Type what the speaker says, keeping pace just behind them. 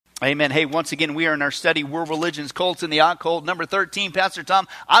Amen. Hey, once again, we are in our study, World Religions, Cults, and the Occult, number 13. Pastor Tom,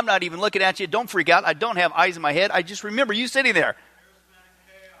 I'm not even looking at you. Don't freak out. I don't have eyes in my head. I just remember you sitting there.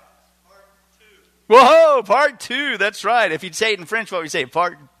 Whoa, part 2. That's right. If you'd say it in French, what would you say?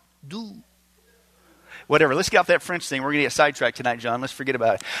 Part 2. Whatever. Let's get off that French thing. We're going to get sidetracked tonight, John. Let's forget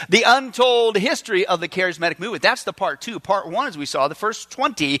about it. The untold history of the charismatic movement. That's the part 2. Part 1, as we saw, the first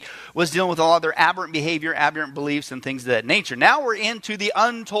 20 was dealing with all other aberrant behavior, aberrant beliefs, and things of that nature. Now we're into the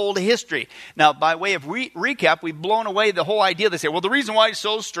untold history. Now, by way of recap, we've blown away the whole idea. They say, well, the reason why it's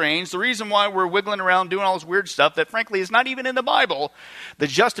so strange, the reason why we're wiggling around doing all this weird stuff that, frankly, is not even in the Bible. The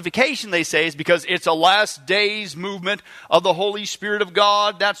justification, they say, is because it's a last days movement of the Holy Spirit of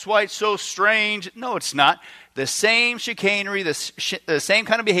God. That's why it's so strange. No, it's not. The same chicanery, the same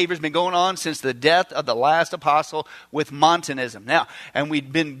kind of behavior has been going on since the death of the last apostle with Montanism. Now, and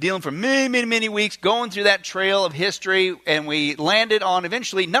we've been dealing for many weeks, going through that trail of history, and we landed on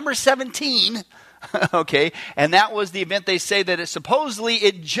eventually number 17. Okay, and that was the event they say that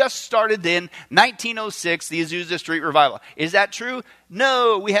it just started in 1906, the Azusa Street Revival. Is that true?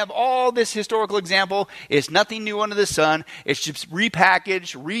 No, we have all this historical example. It's nothing new under the sun. It's just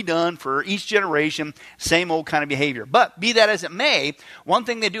repackaged, redone for each generation, same old kind of behavior. But be that as it may, one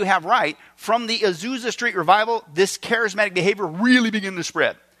thing they do have right, from the Azusa Street Revival, this charismatic behavior really began to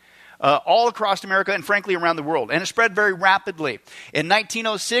spread. All across America and frankly around the world. And it spread very rapidly. In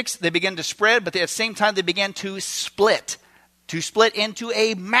 1906, they began to spread, but at the same time they began to split into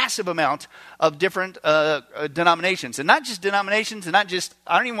a massive amount of different denominations. And not just denominations, and not just,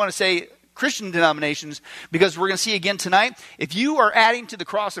 I don't even want to say Christian denominations, because we're going to see again tonight, if you are adding to the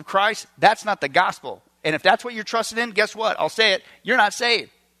cross of Christ, that's not the gospel. And if that's what you're trusted in, guess what? I'll say it, you're not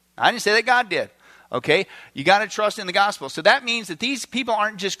saved. I didn't say that, God did. Okay, you got to trust in the gospel. So that means that these people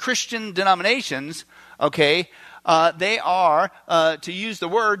aren't just Christian denominations, okay? They are, to use the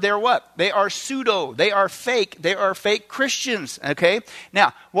word, they're what? They are pseudo. They are fake. They are fake Christians, okay?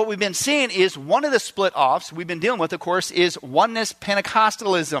 Now, what we've been seeing is one of the split-offs we've been dealing with, of course, is oneness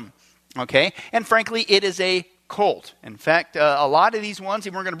Pentecostalism, okay? And frankly, it is a cult. In fact, a lot of these ones,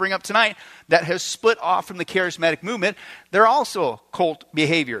 and we're going to bring up tonight, that has split off from the charismatic movement, they're also cult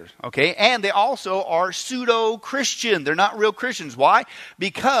behaviors, okay? And they also are pseudo-Christian. They're not real Christians. Why?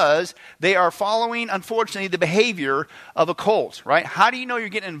 Because they are following, unfortunately, the behavior of a cult, right? How do you know you're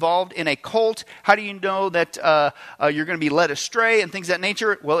getting involved in a cult? How do you know that you're going to be led astray and things of that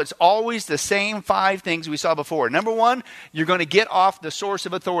nature? Well, it's always the same 5 things we saw before. Number 1, you're going to get off the source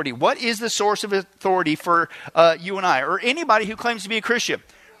of authority. What is the source of authority for you and I, or anybody who claims to be a Christian?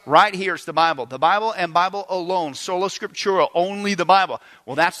 Right here, it's the Bible. The Bible and Bible alone. Sola Scriptura, only the Bible.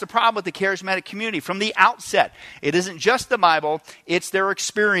 Well, that's the problem with the charismatic community from the outset. It isn't just the Bible, it's their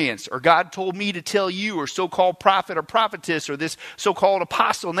experience. Or God told me to tell you, or so-called prophet or prophetess, or this so-called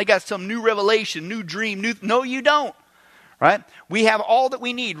apostle, and they got some new revelation, new dream, No, you don't. Right? We have all that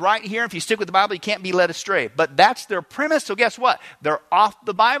we need right here. If you stick with the Bible, you can't be led astray. But that's their premise, so guess what? They're off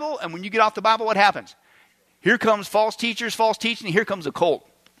the Bible, and when you get off the Bible, what happens? Here comes false teachers, false teaching, and here comes a cult.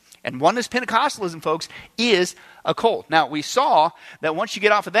 And oneness Pentecostalism, folks, is a cult. Now, we saw that once you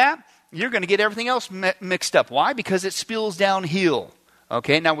get off of that, you're going to get everything else mixed up. Why? Because it spills downhill.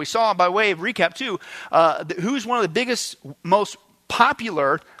 Okay, now we saw, by way of recap too, who's one of the biggest, most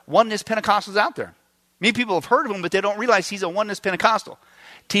popular oneness Pentecostals out there. Many people have heard of him, but they don't realize he's a oneness Pentecostal.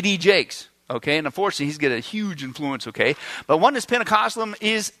 T.D. Jakes. Okay, and unfortunately, he's got a huge influence, okay? But oneness Pentecostalism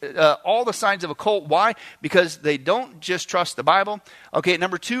is all the signs of a cult. Why? Because they don't just trust the Bible. Okay,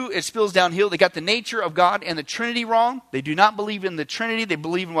 number 2, it spills downhill. They got the nature of God and the Trinity wrong. They do not believe in the Trinity. They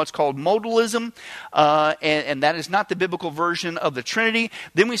believe in what's called modalism, and that is not the biblical version of the Trinity.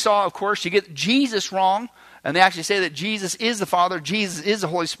 Then we saw, of course, you get Jesus wrong. And they actually say that Jesus is the Father, Jesus is the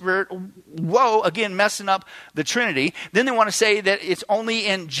Holy Spirit. Whoa, again, messing up the Trinity. Then they want to say that it's only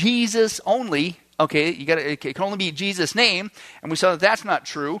in Jesus only. Okay, it can only be Jesus' name. And we saw that that's not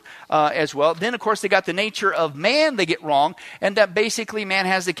true as well. Then, of course, they got the nature of man they get wrong, and that basically man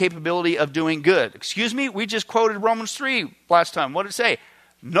has the capability of doing good. Excuse me, we just quoted Romans 3 last time. What did it say?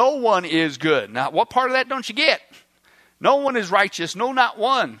 No one is good. Now, what part of that don't you get? No one is righteous. No, not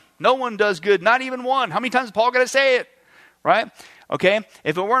one. No one does good, not even one. How many times is Paul got to say it? Right? Okay?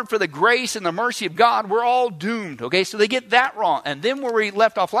 If it weren't for the grace and the mercy of God, we're all doomed. Okay? So they get that wrong. And then where we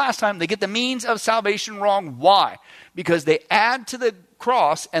left off last time, they get the means of salvation wrong. Why? Because they add to the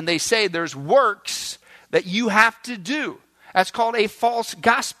cross and they say there's works that you have to do. That's called a false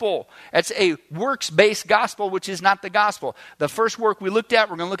gospel. That's a works-based gospel, which is not the gospel. The first work we looked at,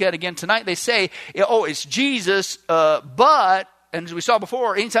 we're going to look at again tonight, they say, oh, it's Jesus, but, and as we saw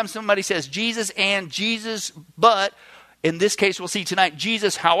before, anytime somebody says Jesus and Jesus, but, In this case, we'll see tonight,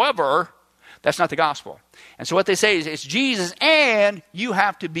 Jesus, however, that's not the gospel. And so what they say is it's Jesus and you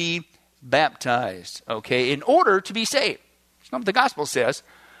have to be baptized, okay, in order to be saved. That's not what the gospel says,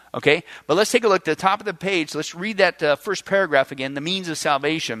 okay. But let's take a look at the top of the page. Let's read that first paragraph again, the means of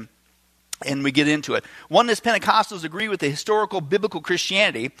salvation. And we get into it. Oneness Pentecostals agree with the historical biblical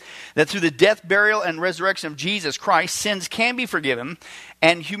Christianity that through the death, burial, and resurrection of Jesus Christ, sins can be forgiven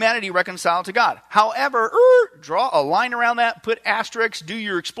and humanity reconciled to God. However, draw a line around that, put asterisks, do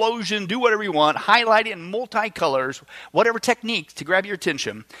your explosion, do whatever you want, highlight it in multicolors, whatever technique to grab your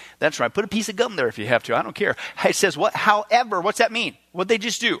attention. That's right. Put a piece of gum there if you have to. I don't care. It says what? However, what's that mean? What'd they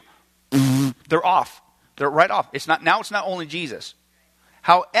just do? They're off. They're right off. It's not only Jesus.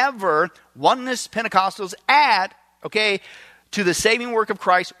 However, Oneness Pentecostals add, okay, to the saving work of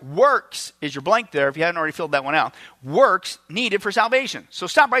Christ, works is your blank there, if you haven't already filled that one out, works needed for salvation. So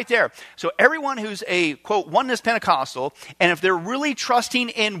stop right there. So everyone who's a, quote, Oneness Pentecostal, and if they're really trusting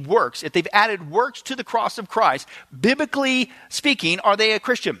in works, if they've added works to the cross of Christ, biblically speaking, are they a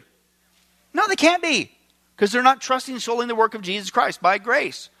Christian? No, they can't be, because they're not trusting solely in the work of Jesus Christ by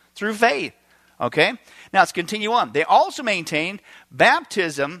grace, through faith. Okay? Now let's continue on. They also maintain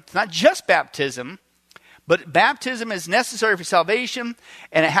baptism, it's not just baptism, but baptism is necessary for salvation,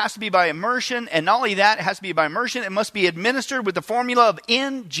 and it has to be by immersion. And not only that, it has to be by immersion, it must be administered with the formula of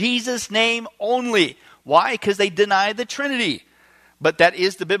in Jesus' name only. Why? Because they deny the Trinity. But that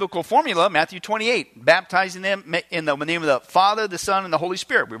is the biblical formula, Matthew 28, baptizing them in the name of the Father, the Son, and the Holy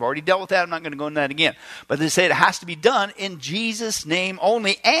Spirit. We've already dealt with that. I'm not going to go into that again. But they say it has to be done in Jesus' name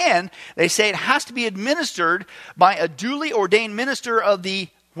only. And they say it has to be administered by a duly ordained minister of the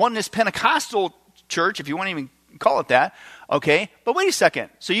Oneness Pentecostal church, if you want to even call it that. Okay, but wait a second.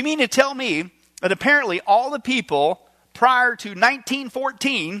 So you mean to tell me that apparently all the people prior to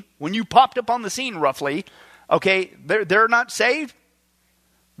 1914, when you popped up on the scene roughly, okay, they're not saved?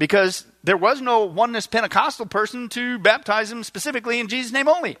 Because there was no Oneness Pentecostal person to baptize them specifically in Jesus' name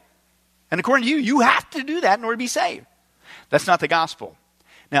only. And according to you, you have to do that in order to be saved. That's not the gospel.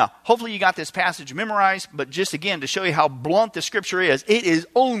 Now, hopefully you got this passage memorized, but just again, to show you how blunt the scripture is, it is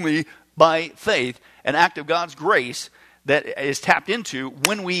only by faith, an act of God's grace that is tapped into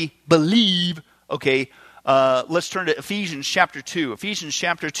when we believe. Okay, let's turn to Ephesians chapter 2. Ephesians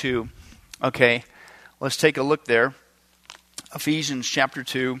chapter 2, okay, let's take a look there. Ephesians chapter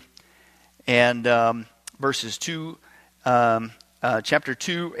 2 and verses 2, chapter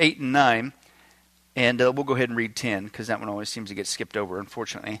 2, 8, and 9. And we'll go ahead and read 10 because that one always seems to get skipped over,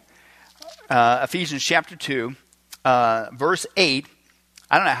 unfortunately. Ephesians chapter 2, verse 8.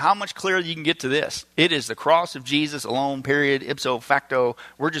 I don't know how much clearer you can get to this. It is the cross of Jesus alone, period, ipso facto.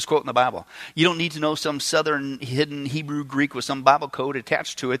 We're just quoting the Bible. You don't need to know some southern hidden Hebrew Greek with some Bible code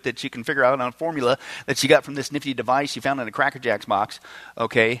attached to it that you can figure out on a formula that you got from this nifty device you found in a Cracker Jacks box,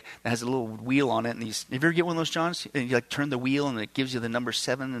 okay, that has a little wheel on it. And you ever get one of those, Johns? And you like turn the wheel and it gives you the number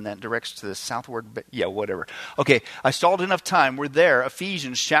 7 and that directs to the southward. Yeah, whatever. Okay, I stalled enough time. We're there,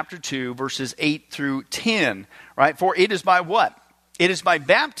 Ephesians chapter 2, verses 8 through 10, right? For it is by what? It is by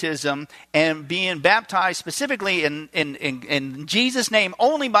baptism and being baptized specifically in Jesus' name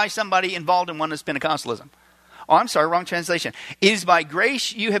only by somebody involved in Oneness Pentecostalism. Oh, I'm sorry, wrong translation. It is by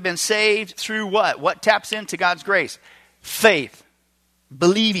grace you have been saved through what? What taps into God's grace? Faith.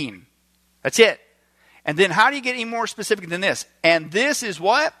 Believing. That's it. And then how do you get any more specific than this? And this is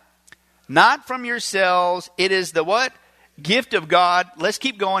what? Not from yourselves. It is the what? Gift of God. Let's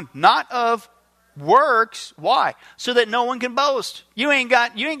keep going. Not of works. Why? So that no one can boast. You ain't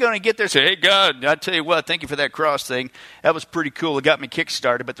going to get there and say, hey God, I tell you what, thank you for that cross thing. That was pretty cool. It got me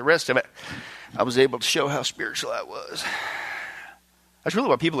kick-started, but the rest of it, I was able to show how spiritual I was. That's really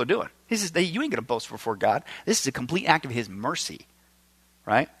what people are doing. He says, you ain't going to boast before God. This is a complete act of His mercy,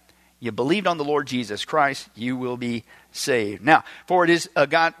 right? You believed on the Lord Jesus Christ, you will be saved. Now, for it is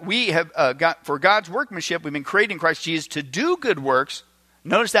God, we have got for God's workmanship, we've been created in Christ Jesus to do good works.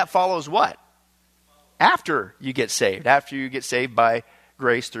 Notice that follows what? After you get saved. After you get saved by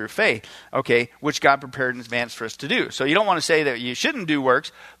grace through faith. Okay, which God prepared in advance for us to do. So you don't want to say that you shouldn't do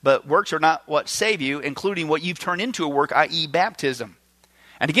works, but works are not what save you, including what you've turned into a work, i.e. baptism.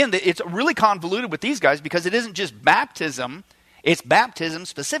 And again, it's really convoluted with these guys because it isn't just baptism. It's baptism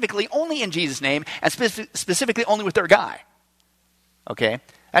specifically only in Jesus' name and specifically only with their guy. Okay,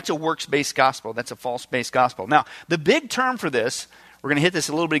 that's a works-based gospel. That's a false-based gospel. Now, the big term for this, we're going to hit this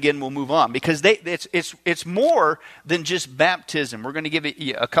a little bit again, we'll move on. Because it's more than just baptism. We're going to give it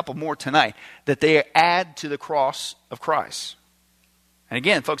a couple more tonight. That they add to the cross of Christ. And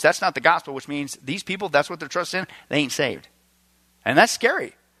again, folks, that's not the gospel, which means these people, that's what they're trusting in, they ain't saved. And that's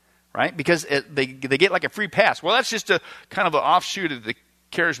scary. right? Because they get like a free pass. Well, that's just a kind of an offshoot of the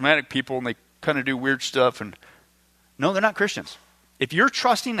charismatic people, and they kind of do weird stuff. And no, they're not Christians. If you're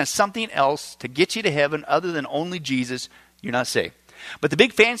trusting in something else to get you to heaven other than only Jesus, you're not saved. But the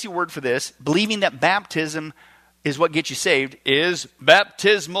big fancy word for this, believing that baptism is what gets you saved, is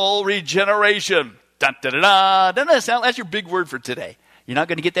baptismal regeneration. Dun, da, da, da. Doesn't that sound? That's your big word for today. You're not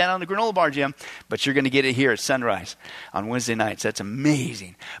going to get that on the granola bar, Jim, but you're going to get it here at sunrise on Wednesday nights. That's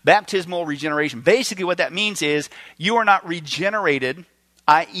amazing. Baptismal regeneration. Basically what that means is you are not regenerated,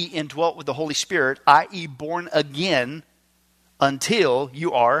 i.e. indwelt with the Holy Spirit, i.e. born again, until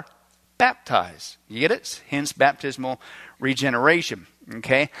you are baptized. You get it? Hence baptismal regeneration.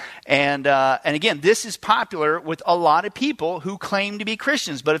 Okay? And again, this is popular with a lot of people who claim to be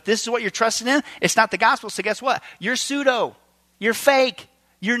Christians. But if this is what you're trusting in, it's not the gospel. So guess what? You're pseudo. You're fake.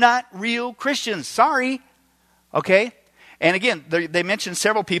 You're not real Christians. Sorry. Okay? And again, they mentioned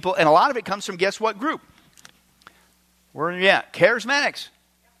several people, and a lot of it comes from guess what group? Where are you at? Charismatics.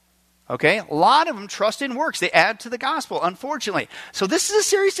 Okay? A lot of them trust in works. They add to the gospel, unfortunately. So this is a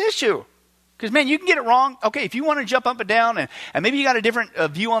serious issue. Because, man, you can get it wrong. Okay, if you want to jump up and down, and maybe you got a different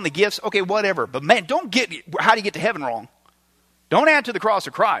view on the gifts, okay, whatever. But, man, don't get how do you get to heaven wrong. Don't add to the cross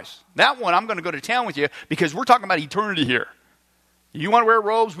of Christ. That one, I'm going to go to town with you because we're talking about eternity here. You want to wear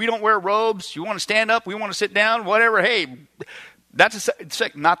robes? We don't wear robes. You want to stand up? We want to sit down? Whatever. Hey, that's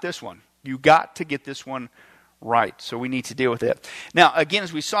not this one. You got to get this one right. So we need to deal with it. Now, again,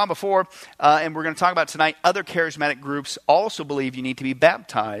 as we saw before, and we're going to talk about tonight, other charismatic groups also believe you need to be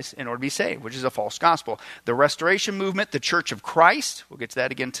baptized in order to be saved, which is a false gospel. The Restoration Movement, the Church of Christ, we'll get to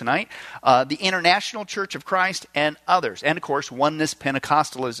that again tonight, the International Church of Christ, and others. And, of course, Oneness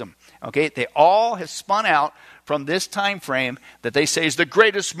Pentecostalism. Okay, they all have spun out from this time frame that they say is the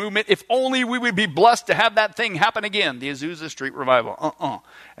greatest movement. If only we would be blessed to have that thing happen again, the Azusa Street Revival,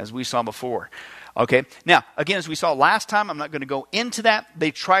 as we saw before. Okay, now, again, as we saw last time, I'm not going to go into that. They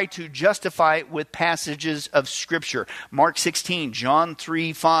try to justify it with passages of Scripture. Mark 16, John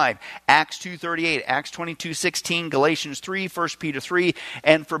 3:5, Acts 2:38, Acts 22:16, Galatians 3, 1 Peter 3,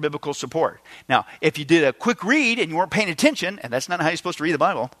 and for biblical support. Now, if you did a quick read and you weren't paying attention, and that's not how you're supposed to read the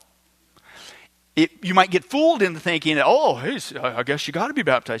Bible, you might get fooled into thinking, oh, hey, I guess you got to be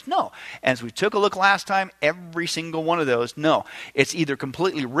baptized. No. As we took a look last time, every single one of those, no. It's either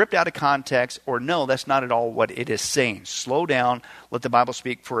completely ripped out of context or no, that's not at all what it is saying. Slow down. Let the Bible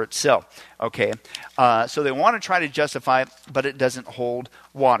speak for itself. Okay. So they want to try to justify it, but it doesn't hold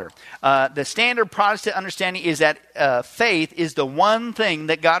water. The standard Protestant understanding is that faith is the one thing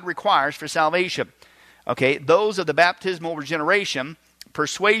that God requires for salvation. Okay. Those of the baptismal regeneration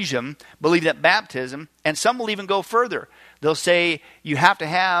persuasion believe that baptism, and some will even go further. They'll say you have to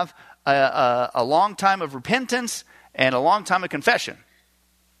have a long time of repentance and a long time of confession.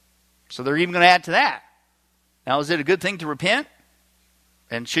 So they're even going to add to that. Now, is it a good thing to repent?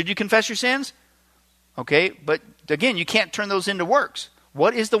 And should you confess your sins? Okay, but again, you can't turn those into works.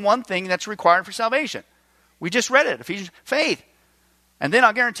 What is the one thing that's required for salvation? We just read it, Ephesians, faith. And then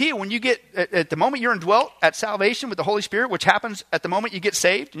I'll guarantee you, when you get, at the moment you're indwelt at salvation with the Holy Spirit, which happens at the moment you get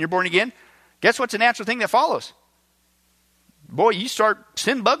saved and you're born again, guess what's the natural thing that follows? Boy,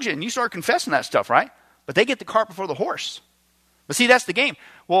 sin bugs you and you start confessing that stuff, right? But they get the cart before the horse. But see, that's the game.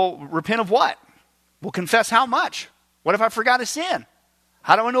 Well, repent of what? Well, confess how much? What if I forgot a sin?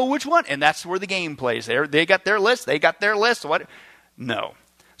 How do I know which one? And that's where the game plays. They got their list. They got their list. What? No.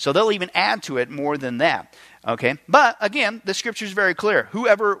 So they'll even add to it more than that. Okay, but again, the scripture is very clear.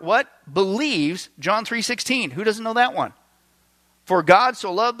 Whoever what believes, John 3:16. Who doesn't know that one? For God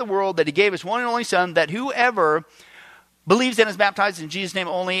so loved the world that he gave his one and only Son, that whoever believes and is baptized in Jesus' name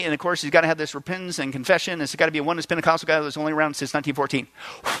only, and of course he's got to have this repentance and confession. It's got to be a Oneness Pentecostal guy that's only around since 1914.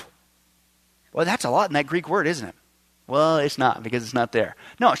 Well, that's a lot in that Greek word, isn't it? Well, it's not, because it's not there.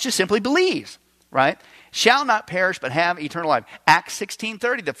 No, it's just simply believes, right? Shall not perish, but have eternal life. Acts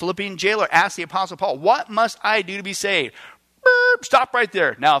 16:30, the Philippian jailer asked the Apostle Paul, what must I do to be saved? Burp, stop right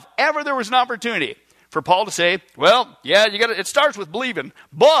there. Now, if ever there was an opportunity for Paul to say, well, yeah, it starts with believing,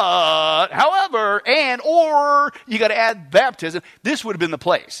 but, however, or you got to add baptism, this would have been the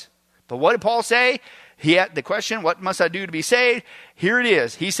place. But what did Paul say? He had the question, what must I do to be saved? Here it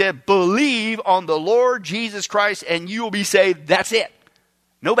is. He said, believe on the Lord Jesus Christ and you will be saved. That's it.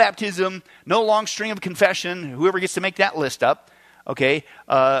 No baptism, no long string of confession, whoever gets to make that list up, okay,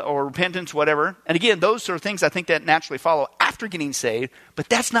 or repentance, whatever. And again, those sort of things I think that naturally follow after getting saved, but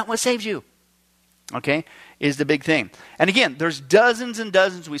that's not what saves you, okay, is the big thing. And again, there's dozens and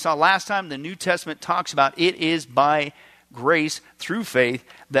dozens. We saw last time the New Testament talks about it is by grace through faith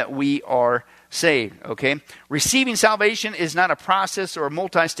that we are saved, okay? Receiving salvation is not a process or a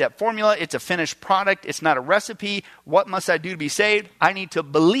multi-step formula. It's a finished product. It's not a recipe. What must I do to be saved? I need to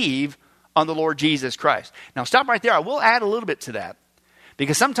believe on the Lord Jesus Christ. Now, stop right there. I will add a little bit to that,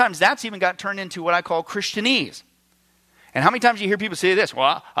 because sometimes that's even got turned into what I call Christianese. And how many times do you hear people say this?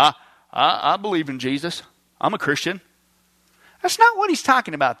 Well, I believe in Jesus. I'm a Christian. That's not what he's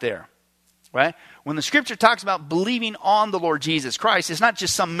talking about there, right? When the scripture talks about believing on the Lord Jesus Christ, it's not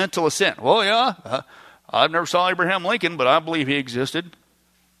just some mental assent. Well, yeah, I've never saw Abraham Lincoln, but I believe he existed.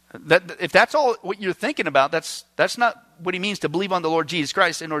 If that's all what you're thinking about, that's not what he means to believe on the Lord Jesus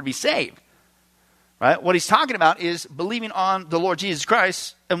Christ in order to be saved, right? What he's talking about is believing on the Lord Jesus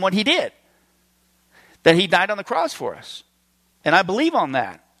Christ and what he did, that he died on the cross for us. And I believe on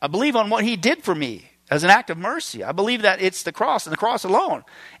that. I believe on what he did for me as an act of mercy. I believe that it's the cross and the cross alone.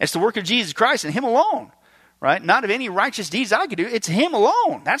 It's the work of Jesus Christ and him alone, right? Not of any righteous deeds I could do. It's him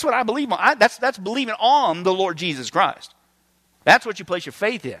alone. That's what I believe on. That's believing on the Lord Jesus Christ. That's what you place your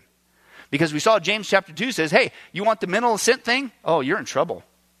faith in. Because we saw James chapter 2 says, hey, you want the mental assent thing? Oh, you're in trouble.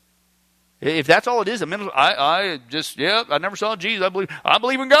 If that's all it is, I never saw Jesus. I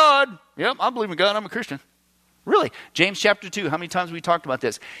believe in God. Yep, I believe in God. I'm a Christian. Really? James chapter 2, how many times have we talked about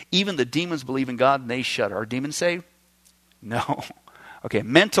this? Even the demons believe in God and they shudder. Are demons saved? No. Okay,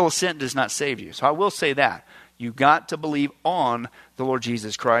 mental assent does not save you. So I will say that. You've got to believe on the Lord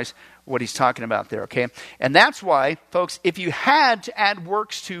Jesus Christ, what he's talking about there, okay? And that's why, folks, if you had to add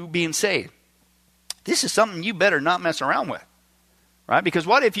works to being saved, this is something you better not mess around with, right? Because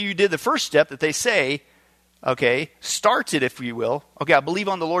what if you did the first step that they say, okay, starts it, if you will. Okay, I believe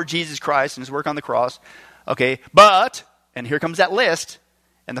on the Lord Jesus Christ and his work on the cross. Okay, but, and here comes that list,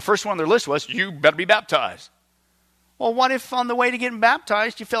 and the first one on their list was, you better be baptized. Well, what if on the way to getting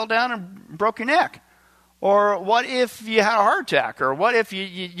baptized you fell down and broke your neck? Or what if you had a heart attack? Or what if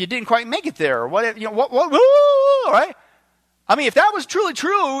you didn't quite make it there? Or what if, right? I mean, if that was truly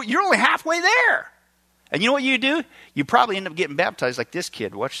true, you're only halfway there. And you know what you do? You probably end up getting baptized like this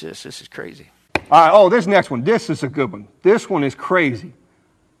kid. Watch this. This is crazy. All right, this next one. This is a good one. This one is crazy.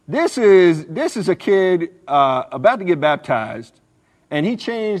 This is a kid about to get baptized, and he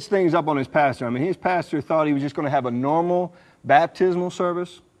changed things up on his pastor. I mean, his pastor thought he was just going to have a normal baptismal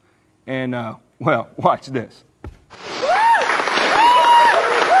service, and, well, watch this.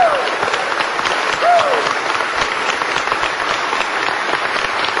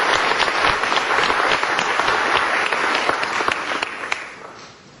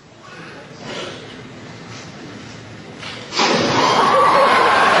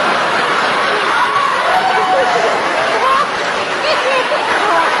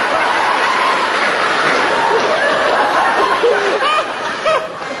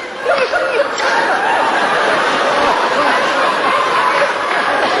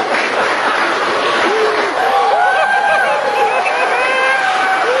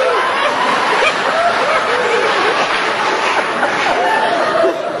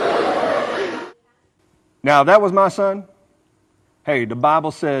 Now, that was my son. Hey, the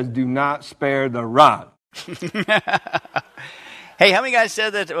Bible says, do not spare the rod. Hey, how many guys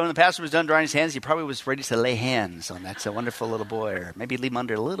said that when the pastor was done drying his hands, he probably was ready to lay hands on that wonderful little boy, or maybe leave him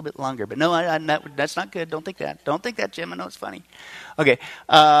under a little bit longer? But no, that's not good. Don't think that. Don't think that, Jim. I know it's funny. Okay.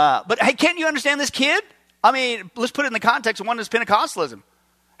 But hey, can't you understand this kid? I mean, let's put it in the context of one that's Pentecostalism.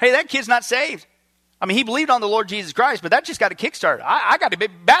 Hey, that kid's not saved. I mean, he believed on the Lord Jesus Christ, but that just got a kickstart. I got to be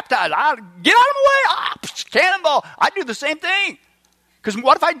baptized. Get out of the way. Cannonball. I'd do the same thing. Because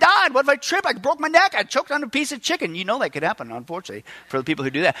what if I died? What if I tripped? I broke my neck. I choked on a piece of chicken. You know that could happen, unfortunately, for the people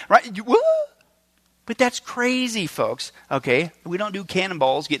who do that. Right? But that's crazy, folks. Okay? We don't do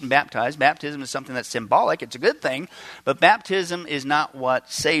cannonballs getting baptized. Baptism is something that's symbolic. It's a good thing. But baptism is not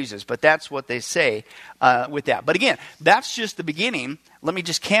what saves us. But that's what they say with that. But again, that's just the beginning. Let me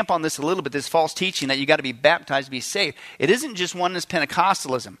just camp on this a little bit, this false teaching that you got to be baptized to be saved. It isn't just oneness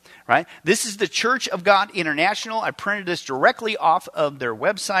Pentecostalism, right? This is the Church of God International. I printed this directly off of their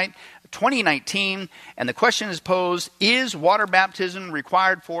website, 2019, and the question is posed, is water baptism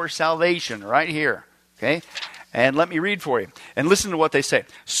required for salvation? Right here, okay? And let me read for you. And listen to what they say.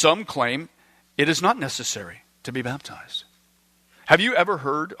 Some claim it is not necessary to be baptized. Have you ever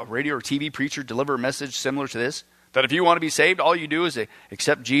heard a radio or TV preacher deliver a message similar to this? That if you want to be saved, all you do is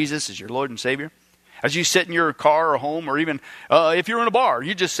accept Jesus as your Lord and Savior. As you sit in your car or home, or even if you're in a bar,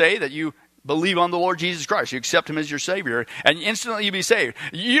 you just say that you believe on the Lord Jesus Christ. You accept him as your Savior, and instantly you be saved.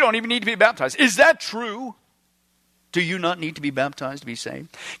 You don't even need to be baptized. Is that true? Do you not need to be baptized to be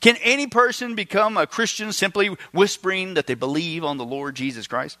saved? Can any person become a Christian simply whispering that they believe on the Lord Jesus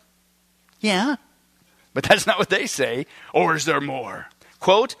Christ? Yeah, but that's not what they say. Or is there more?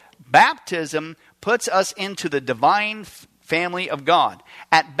 Quote, baptism puts us into the divine family of God.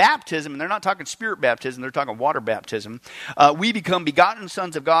 At baptism, and they're not talking spirit baptism, they're talking water baptism, we become begotten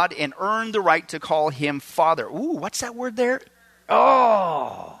sons of God and earn the right to call him Father. Ooh, what's that word there?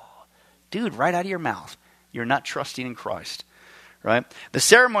 Oh, dude, right out of your mouth. You're not trusting in Christ. Right? The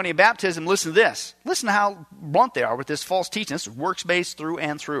ceremony of baptism, listen to this. Listen to how blunt they are with this false teaching. This is works-based through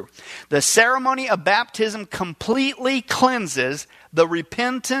and through. The ceremony of baptism completely cleanses the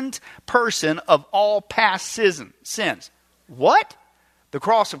repentant person of all past sins. What? The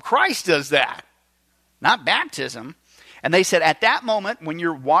cross of Christ does that, not baptism. And they said at that moment, when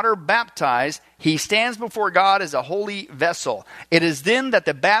you're water baptized, he stands before God as a holy vessel. It is then that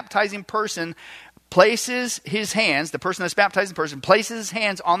the baptizing person places his hands, the person that's baptizing the person, places his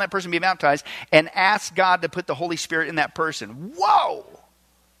hands on that person being baptized and asks God to put the Holy Spirit in that person. Whoa!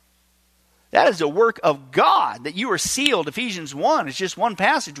 That is a work of God, that you are sealed. Ephesians 1 is just one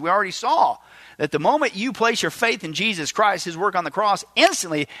passage we already saw. That the moment you place your faith in Jesus Christ, his work on the cross,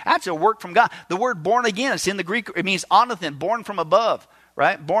 instantly, that's a work from God. The word born again, it's in the Greek, it means anothen, born from above.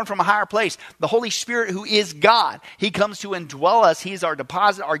 Right? Born from a higher place. The Holy Spirit, who is God, he comes to indwell us. He is our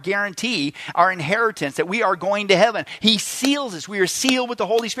deposit, our guarantee, our inheritance, that we are going to heaven. He seals us. We are sealed with the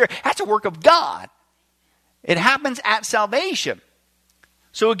Holy Spirit. That's a work of God. It happens at salvation.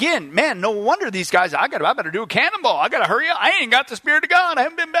 So again, man, no wonder these guys, I better do a cannonball. I got to hurry up. I ain't got the Spirit of God. I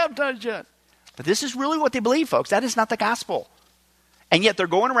haven't been baptized yet. But this is really what they believe, folks. That is not the gospel. And yet they're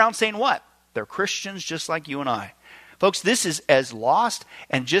going around saying what? They're Christians just like you and I. Folks, this is as lost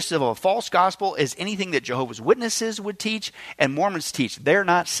and just of a false gospel as anything that Jehovah's Witnesses would teach and Mormons teach. They're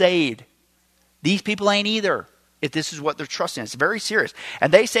not saved. These people ain't either, if this is what they're trusting. It's very serious.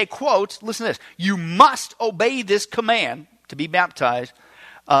 And they say, quote, listen to this, you must obey this command to be baptized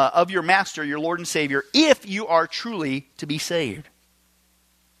of your master, your Lord and Savior, if you are truly to be saved.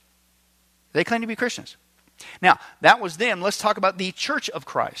 They claim to be Christians. Now, that was them. Let's talk about the Church of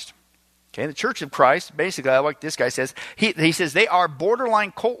Christ. Okay, the Church of Christ, basically, like this guy says, he says they are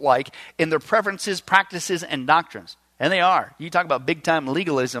borderline cult-like in their preferences, practices, and doctrines. And they are. You talk about big-time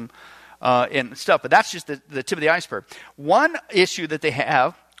legalism and stuff, but that's just the tip of the iceberg. One issue that they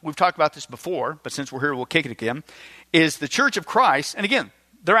have, we've talked about this before, but since we're here, we'll kick it again, is the Church of Christ. And again,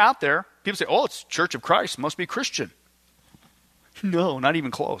 they're out there. People say, oh, it's Church of Christ, must be Christian. No, not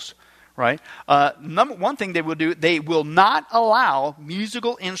even close. Right? One thing they will do, they will not allow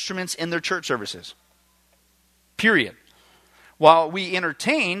musical instruments in their church services. Period. While we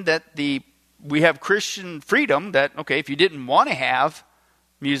entertain that we have Christian freedom, that, okay, if you didn't want to have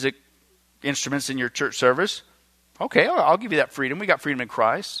music instruments in your church service, okay, I'll give you that freedom. We got freedom in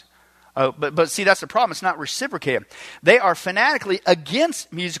Christ. But see, that's the problem. It's not reciprocated. They are fanatically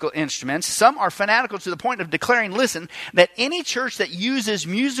against musical instruments. Some are fanatical to the point of declaring, listen, that any church that uses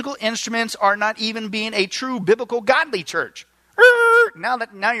musical instruments are not even being a true biblical godly church. Now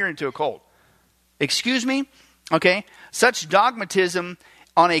you're into a cult. Excuse me? Okay. Such dogmatism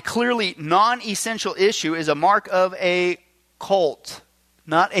on a clearly non-essential issue is a mark of a cult,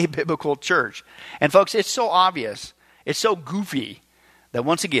 not a biblical church. And folks, it's so obvious. It's so goofy that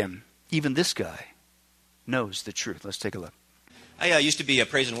once again, even this guy knows the truth. Let's take a look. I used to be a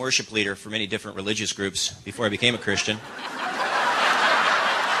praise and worship leader for many different religious groups before I became a Christian.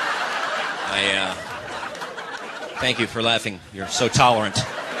 Thank you for laughing. You're so tolerant.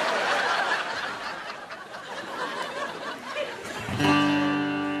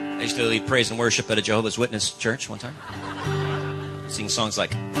 I used to lead praise and worship at a Jehovah's Witness church one time. Sing songs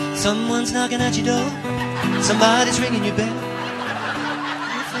like, someone's knocking at your door, somebody's ringing your bell.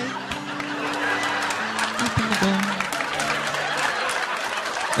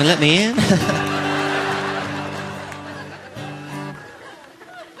 And let me in.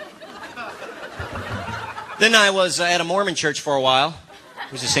 Then I was at a Mormon church for a while.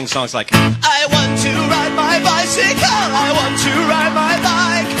 We used to sing songs like, I want to ride my bicycle, I want to ride my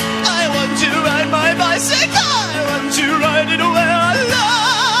bike, I want to ride my bicycle, I want to ride it where I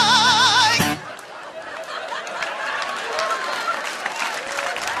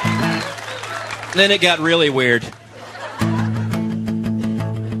like. Then it got really weird.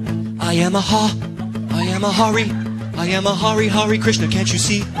 I am a Hari Krishna, can't you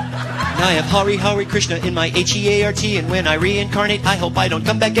see? And I have Hari Krishna in my HEART, and when I reincarnate, I hope I don't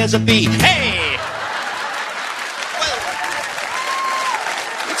come back as a bee. Hey! Well,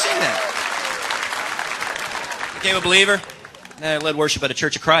 let's sing that. Became a believer. I led worship at a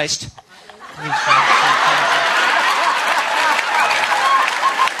Church of Christ.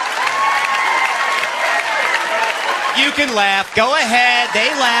 You can laugh. Go ahead. They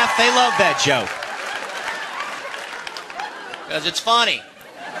laugh. They love that joke. Because it's funny.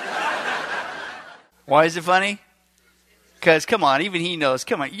 Why is it funny? Because, come on, even he knows.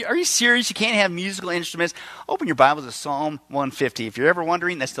 Come on, are you serious? You can't have musical instruments? Open your Bible to Psalm 150. If you're ever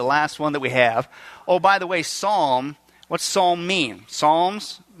wondering, that's the last one that we have. Oh, by the way, psalm, what's psalm mean?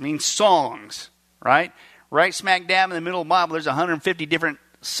 Psalms mean songs, right? Right smack dab in the middle of the Bible, there's 150 different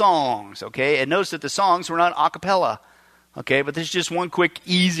songs, okay? And notice that the songs were not a cappella, okay? But this is just one quick,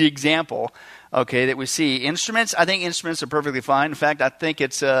 easy example, okay, that we see. Instruments, I think instruments are perfectly fine. In fact, I think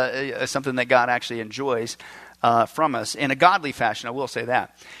it's something that God actually enjoys from us in a godly fashion. I will say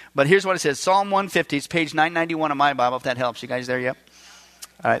that. But here's what it says. Psalm 150. It's page 991 of my Bible, if that helps. You guys there yet?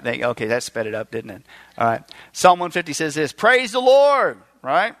 All right. Okay, that sped it up, didn't it? All right. Psalm 150 says this. Praise the Lord.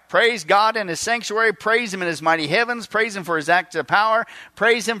 Right? Praise God in his sanctuary. Praise him in his mighty heavens. Praise him for his acts of power.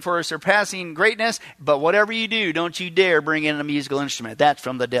 Praise him for his surpassing greatness. But whatever you do, don't you dare bring in a musical instrument. That's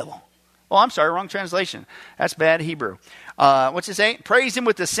from the devil. Oh, I'm sorry, wrong translation. That's bad Hebrew. What's it say? Praise him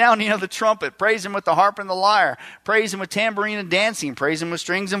with the sounding of the trumpet. Praise him with the harp and the lyre. Praise him with tambourine and dancing. Praise him with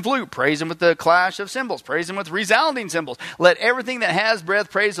strings and flute. Praise him with the clash of cymbals. Praise him with resounding cymbals. Let everything that has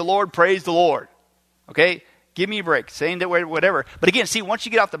breath praise the Lord. Praise the Lord. Okay? Give me a break. Saying that whatever. But again, see, once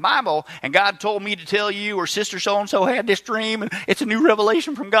you get off the Bible and God told me to tell you, or sister so-and-so had this dream and it's a new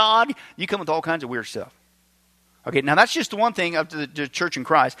revelation from God, you come with all kinds of weird stuff. Okay, now that's just the one thing of the church in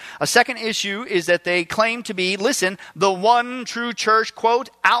Christ. A second issue is that they claim to be, listen, the one true church,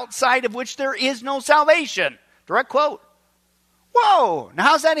 quote, outside of which there is no salvation. Direct quote. Whoa! Now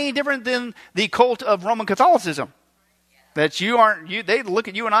how's that any different than the cult of Roman Catholicism? That they look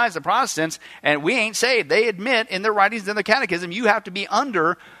at you and I as the Protestants, and we ain't saved. They admit in their writings in the catechism, you have to be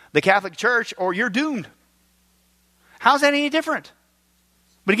under the Catholic Church or you're doomed. How's that any different?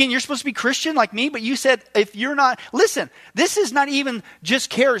 But again, you're supposed to be Christian like me, but you said if you're not, listen, this is not even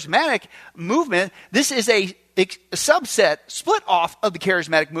just charismatic movement. This is a subset, split off of the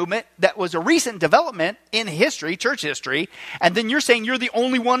charismatic movement that was a recent development in history, church history. And then you're saying you're the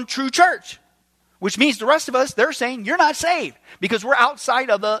only one true church, which means the rest of us, they're saying you're not saved because we're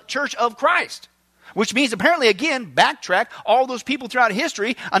outside of the church of Christ. Which means apparently, again, backtrack all those people throughout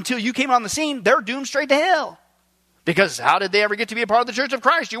history until you came on the scene, they're doomed straight to hell. Because how did they ever get to be a part of the church of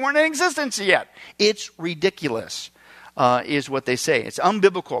Christ? You weren't in existence yet. It's ridiculous, is what they say. It's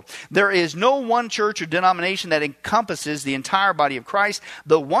unbiblical. There is no one church or denomination that encompasses the entire body of Christ.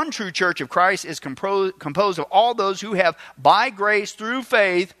 The one true church of Christ is composed of all those who have, by grace through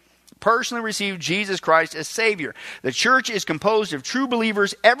faith, personally received Jesus Christ as Savior. The church is composed of true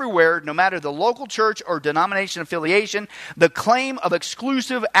believers everywhere, no matter the local church or denomination affiliation. The claim of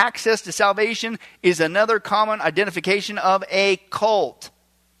exclusive access to salvation is another common identification of a cult.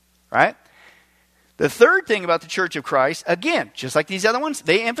 Right? The third thing about the Church of Christ, again, just like these other ones,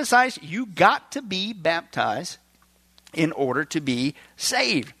 they emphasize you got to be baptized in order to be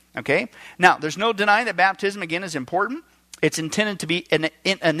saved. Okay? Now, there's no denying that baptism, again, is important. It's intended to be an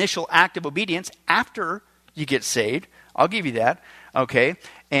initial act of obedience after you get saved. I'll give you that. Okay?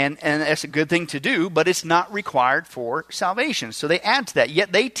 And that's a good thing to do, but it's not required for salvation. So they add to that.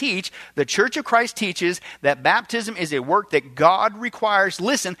 Yet they teach, the Church of Christ teaches that baptism is a work that God requires,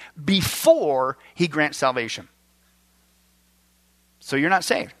 listen, before he grants salvation. So you're not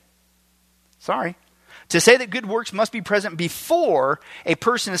saved. Sorry. To say that good works must be present before a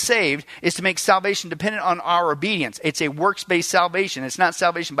person is saved is to make salvation dependent on our obedience. It's a works-based salvation. It's not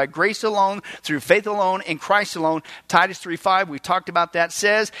salvation by grace alone, through faith alone, in Christ alone. Titus 3:5, we talked about that,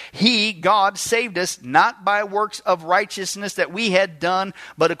 says, He, God, saved us not by works of righteousness that we had done,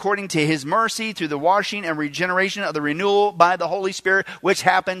 but according to His mercy through the washing and regeneration of the renewal by the Holy Spirit, which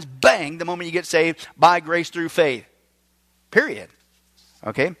happens, bang, the moment you get saved, by grace through faith. Period.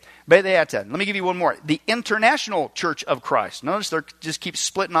 Okay? Let me give you one more. The International Church of Christ. Notice they just keep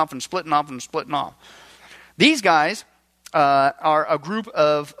splitting off and splitting off and splitting off. These guys are a group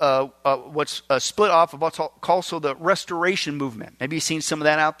of what's split off of what's called the Restoration Movement. Maybe you've seen some of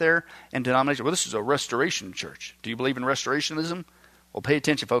that out there in denominations. Well, this is a Restoration church. Do you believe in restorationism? Well, pay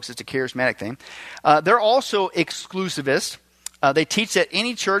attention, folks. It's a charismatic thing. They're also exclusivist. They teach that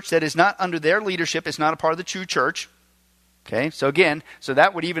any church that is not under their leadership is not a part of the true church. Okay, so again,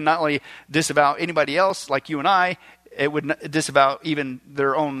 that would even not only disavow anybody else like you and I, it would disavow even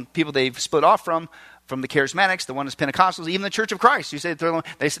their own people they've split off from the Charismatics, the Oneness Pentecostals, even the Church of Christ. You say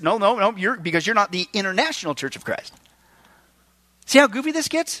they said, no, because you're not the International Church of Christ. See how goofy this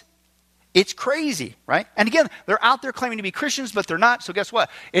gets? It's crazy, right? And again, they're out there claiming to be Christians, but they're not. So guess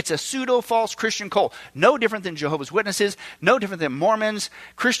what? It's a pseudo-false Christian cult. No different than Jehovah's Witnesses, no different than Mormons,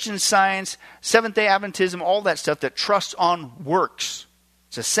 Christian Science, Seventh-day Adventism, all that stuff that trusts on works.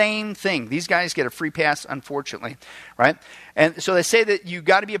 It's the same thing. These guys get a free pass, unfortunately, right? And so they say that you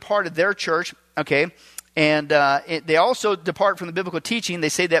got to be a part of their church. okay? And they also depart from the biblical teaching. They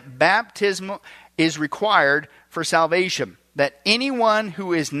say that baptism is required for salvation, that anyone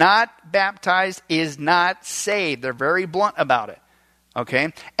who is not baptized is not saved. They're very blunt about it,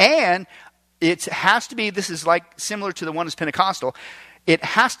 okay? And it has to be, this is like similar to the one that's Pentecostal, it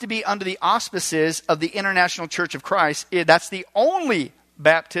has to be under the auspices of the International Church of Christ. That's the only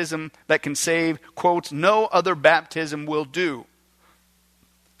baptism that can save, quotes, no other baptism will do.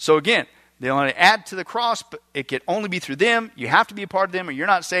 So again, they only add to the cross, but it can only be through them. You have to be a part of them or you're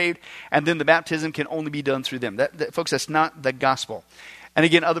not saved. And then the baptism can only be done through them. Folks, that's not the gospel. And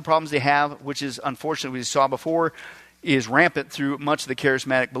again, other problems they have, which is unfortunate, we saw before, is rampant through much of the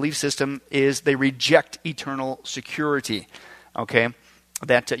charismatic belief system, is they reject eternal security. Okay?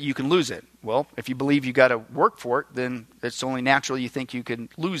 That you can lose it. Well, if you believe you got to work for it, then it's only natural you think you can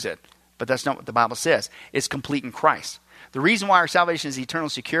lose it. But that's not what the Bible says. It's complete in Christ. The reason why our salvation is eternal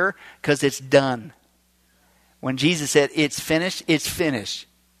secure, because it's done. When Jesus said, it's finished, it's finished.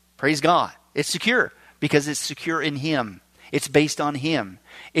 Praise God. It's secure because it's secure in Him. It's based on Him.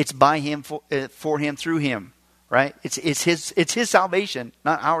 It's by Him, for Him, through Him. Right? It's His salvation,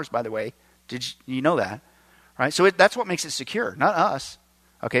 not ours, by the way. Did you know that? Right? So that's what makes it secure, not us.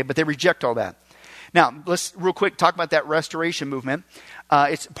 Okay, but they reject all that. Now, let's real quick talk about that restoration movement.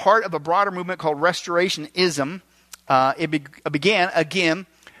 It's part of a broader movement called Restorationism. It began, again,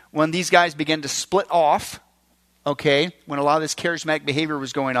 when these guys began to split off, okay, when a lot of this charismatic behavior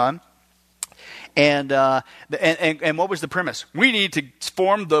was going on. And what was the premise? We need to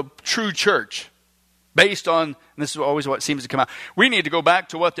form the true church based on, and this is always what seems to come out, we need to go back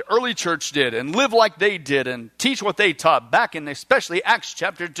to what the early church did and live like they did and teach what they taught back in especially Acts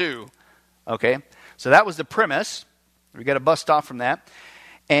chapter 2. Okay, so that was the premise. We got to bust off from that.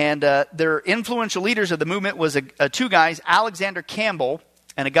 And their influential leaders of the movement was two guys, Alexander Campbell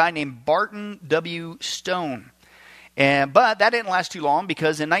and a guy named Barton W. Stone. But that didn't last too long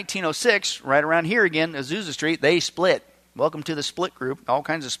because in 1906, right around here again, Azusa Street, they split. Welcome to the split group. All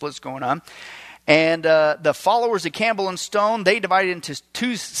kinds of splits going on. And the followers of Campbell and Stone, they divided into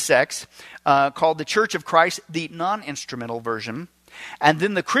two sects called the Church of Christ, the non-instrumental version, and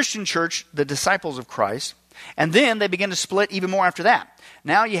then the Christian Church, the Disciples of Christ. And then they began to split even more after that.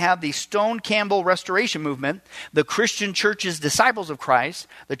 Now you have the Stone-Campbell Restoration Movement, the Christian Churches, Disciples of Christ,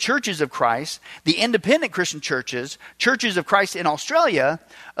 the Churches of Christ, the Independent Christian Churches, Churches of Christ in Australia,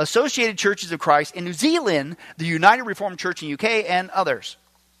 Associated Churches of Christ in New Zealand, the United Reformed Church in UK, and others.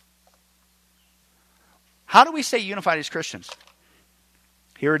 How do we stay unified as Christians?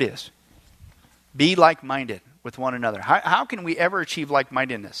 Here it is. Be like-minded with one another. How can we ever achieve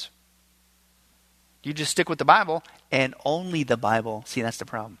like-mindedness? You just stick with the Bible and only the Bible. See, that's the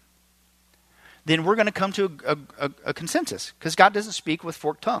problem. Then we're going to come to a consensus because God doesn't speak with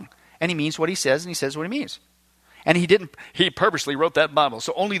forked tongue. And He means what He says and He says what He means. And He purposely wrote that Bible.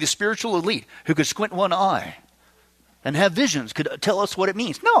 So only the spiritual elite who could squint one eye and have visions could tell us what it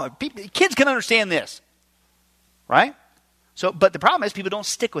means. No, kids can understand this. Right? So, but the problem is people don't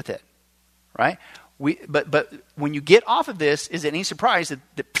stick with it. Right? But when you get off of this, is it any surprise that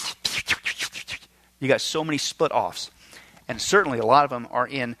you got so many split offs? And certainly a lot of them are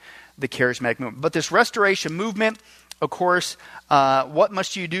in the charismatic movement. But this restoration movement, of course, what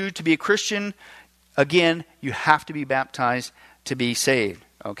must you do to be a Christian? Again, you have to be baptized to be saved.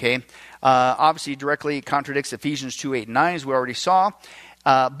 Okay? Obviously, directly contradicts Ephesians 2:8-9, as we already saw.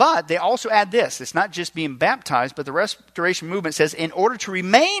 But they also add this. It's not just being baptized, but the restoration movement says, in order to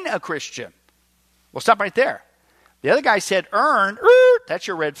remain a Christian. Well, stop right there. The other guy said, earn. That's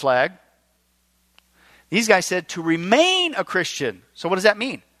your red flag. These guys said to remain a Christian. So what does that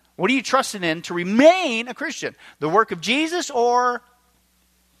mean? What are you trusting in to remain a Christian? The work of Jesus or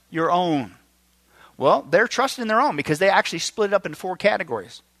your own? Well, they're trusting in their own because they actually split it up into 4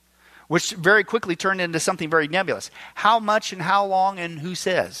 categories, which very quickly turned into something very nebulous. How much and how long and who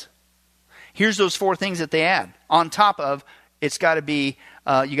says? Here's those 4 things that they add on top of it's got to be,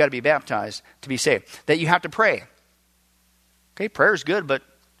 you got to be baptized to be saved. That you have to pray. Okay, prayer is good, but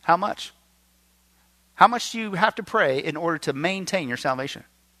how much? How much do you have to pray in order to maintain your salvation?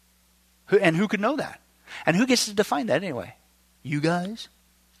 And who could know that? And who gets to define that anyway? You guys?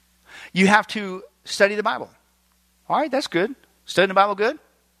 You have to study the Bible. All right, that's good. Studying the Bible good?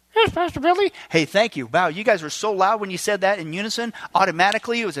 Yes, Pastor Billy. Hey, thank you. Wow, you guys were so loud when you said that in unison.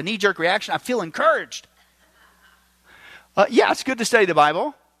 Automatically, it was a knee-jerk reaction. I feel encouraged. Yeah, it's good to study the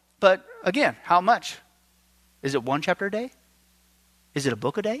Bible. But again, how much? Is it 1 chapter a day? Is it a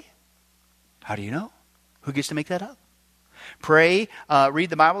book a day? How do you know? Who gets to make that up? Pray, read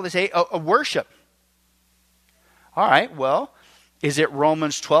the Bible. They say worship. All right, well, is it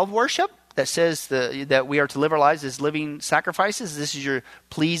Romans 12 worship that says that we are to live our lives as living sacrifices? This is your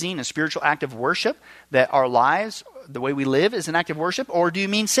pleasing and spiritual act of worship, that our lives, the way we live, is an act of worship? Or do you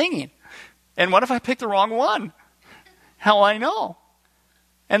mean singing? And what if I pick the wrong one? How will I know?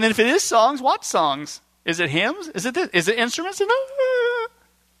 And then if it is songs, what songs? Is it hymns? Is it instruments? Do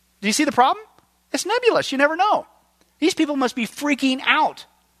you see the problem? It's nebulous. You never know. These people must be freaking out.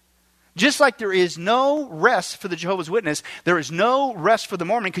 Just like there is no rest for the Jehovah's Witness, there is no rest for the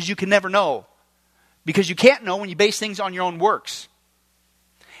Mormon, because you can never know. Because you can't know when you base things on your own works.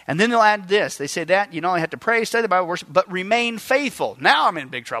 And then they'll add this. They say that you not only have to pray, study the Bible, worship, but remain faithful. Now I'm in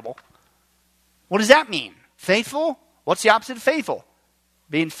big trouble. What does that mean? Faithful? What's the opposite of faithful?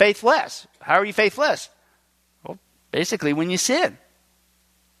 Being faithless. How are you faithless? Well, basically when you sin.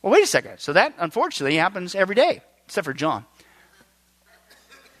 Well, wait a second. So that, unfortunately, happens every day, except for John.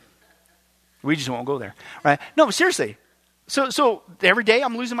 We just won't go there, right? No, but seriously. So every day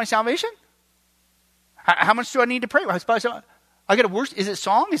I'm losing my salvation? How much do I need to pray? I got to worship. Is it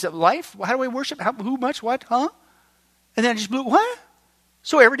song? Is it life? How do I worship? Who much? What? Huh? And then I just blew. What?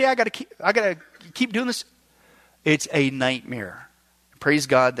 So every day I got to keep doing this. It's a nightmare. Praise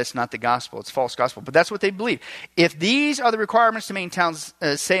God, that's not the gospel. It's false gospel. But that's what they believe. If these are the requirements to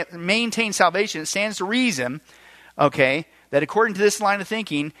maintain salvation, it stands to reason, okay, that according to this line of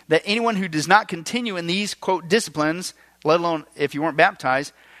thinking, that anyone who does not continue in these, quote, disciplines, let alone if you weren't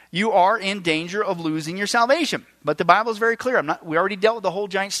baptized, you are in danger of losing your salvation. But the Bible is very clear. We already dealt with the whole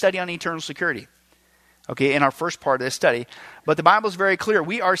giant study on eternal security, okay, in our first part of this study. But the Bible is very clear.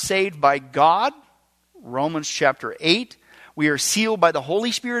 We are saved by God, Romans chapter 8. We are sealed by the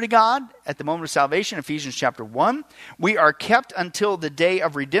Holy Spirit of God at the moment of salvation, Ephesians chapter 1. We are kept until the day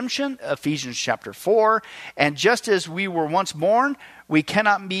of redemption, Ephesians chapter 4. And just as we were once born, we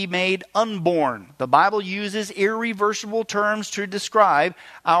cannot be made unborn. The Bible uses irreversible terms to describe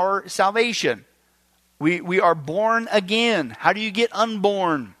our salvation. We are born again. How do you get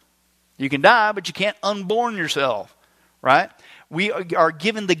unborn? You can die, but you can't unborn yourself, right? We are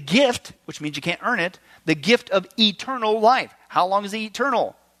given the gift, which means you can't earn it, the gift of eternal life. How long is it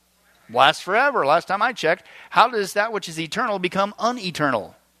eternal? Lasts forever. Last time I checked. How does that which is eternal become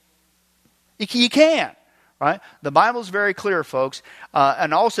uneternal? You can't, right? The Bible's very clear, folks.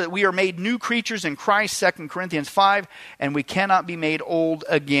 And also that we are made new creatures in Christ, 2 Corinthians 5, and we cannot be made old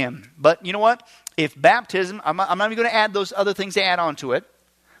again. But you know what? If baptism, I'm not even going to add those other things to add on to it,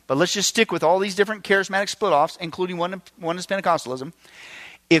 but let's just stick with all these different charismatic split-offs, including oneness Pentecostalism.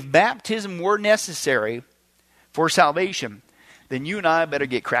 If baptism were necessary for salvation, then you and I better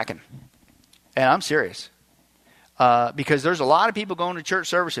get cracking. And I'm serious. Because there's a lot of people going to church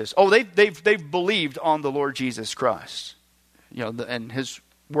services. Oh, they've believed on the Lord Jesus Christ, and his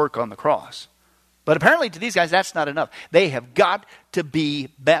work on the cross. But apparently to these guys, that's not enough. They have got to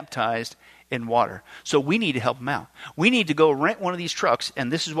be baptized in water. So we need to help them out. We need to go rent one of these trucks,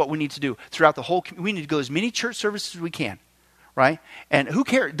 and this is what we need to do throughout the whole community. We need to go to as many church services as we can. Right? And who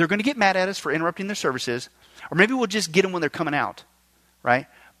cares? They're going to get mad at us for interrupting their services. Or maybe we'll just get them when they're coming out. Right?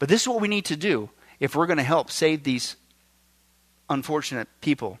 But this is what we need to do if we're going to help save these unfortunate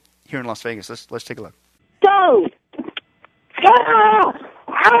people here in Las Vegas. Let's take a look. Go!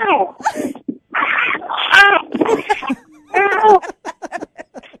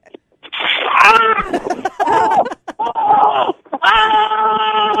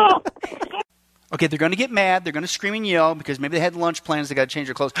 Okay, they're going to get mad. They're going to scream and yell because maybe they had lunch plans. They got to change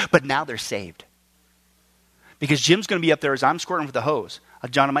their clothes. But now they're saved. Because Jim's going to be up there as I'm squirting with the hose.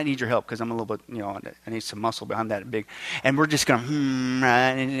 John, I might need your help because I'm a little bit, I need some muscle behind that big. And we're just going to,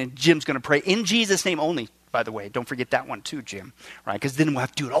 right? And Jim's going to pray in Jesus' name only, by the way. Don't forget that one too, Jim. Right? Because then we'll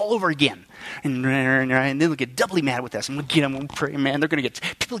have to do it all over again. And then they'll get doubly mad with us. And we'll get them, we'll pray, man. They're going to get,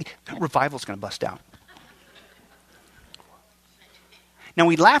 revival's going to bust out. Now,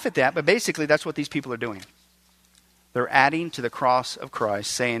 we laugh at that, but basically that's what these people are doing. They're adding to the cross of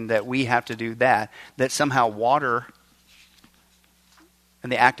Christ, saying that we have to do that somehow water and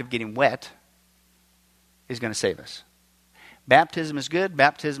the act of getting wet is going to save us. Baptism is good.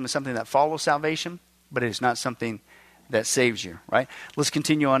 Baptism is something that follows salvation, but it is not something that saves you, right? Let's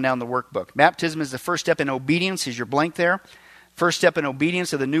continue on down the workbook. Baptism is the first step in obedience. Is your blank there? First step in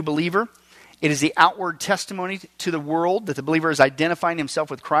obedience of the new believer. It is the outward testimony to the world that the believer is identifying himself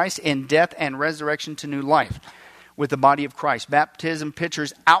with Christ in death and resurrection to new life with the body of Christ. Baptism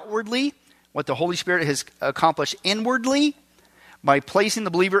pictures outwardly what the Holy Spirit has accomplished inwardly by placing the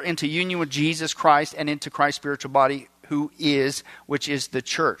believer into union with Jesus Christ and into Christ's spiritual body, which is the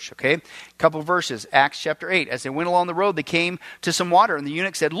church. Okay? A couple of verses. Acts chapter 8. As they went along the road, they came to some water, and the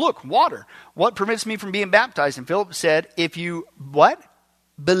eunuch said, "Look, water. What permits me from being baptized?" And Philip said, "If you," what?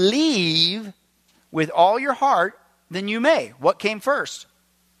 believe with all your heart, then you may. What came first?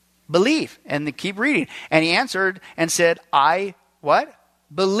 Believe. And they keep reading. And he answered and said, I, what?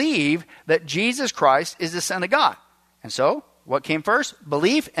 Believe that Jesus Christ is the Son of God. And so, what came first?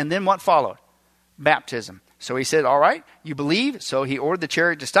 Belief. And then what followed? Baptism. So he said, all right, you believe. So he ordered the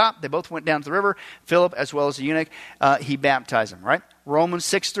chariot to stop. They both went down to the river. Philip, as well as the eunuch, he baptized them, right? Romans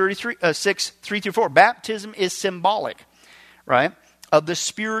 6:3-4. Baptism is symbolic, right, of the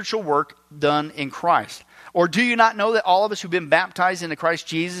spiritual work done in Christ. Or do you not know that all of us who've been baptized into Christ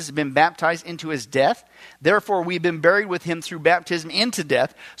Jesus have been baptized into his death? Therefore, we've been buried with him through baptism into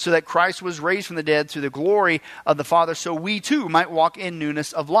death, so that Christ was raised from the dead through the glory of the Father, so we too might walk in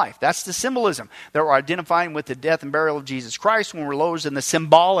newness of life. That's the symbolism that we're identifying with the death and burial of Jesus Christ when we're lowered in the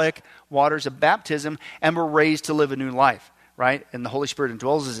symbolic waters of baptism and we're raised to live a new life. Right? And the Holy Spirit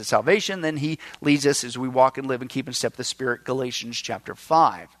indwells us at salvation. Then he leads us as we walk and live and keep in step with the Spirit. Galatians chapter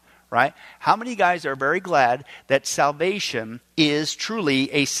 5. Right? How many guys are very glad that salvation is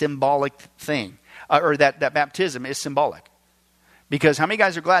truly a symbolic thing? Or that baptism is symbolic? Because how many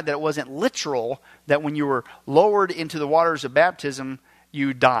guys are glad that it wasn't literal, that when you were lowered into the waters of baptism,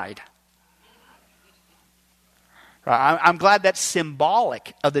 you died? Right? I'm glad that's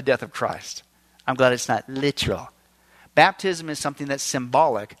symbolic of the death of Christ. I'm glad it's not literal. Baptism is something that's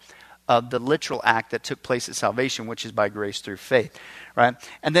symbolic of the literal act that took place at salvation, which is by grace through faith. Right?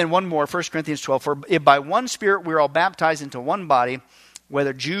 And then one more, 1 Corinthians 12. For if by one Spirit we're all baptized into one body,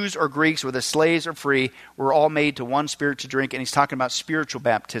 whether Jews or Greeks, whether slaves or free, we're all made to one Spirit to drink. And he's talking about spiritual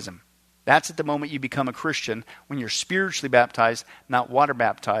baptism. That's at the moment you become a Christian, when you're spiritually baptized, not water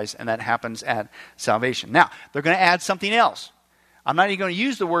baptized, and that happens at salvation. Now, they're going to add something else. I'm not even going to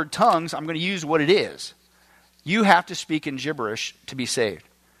use the word tongues. I'm going to use what it is. You have to speak in gibberish to be saved.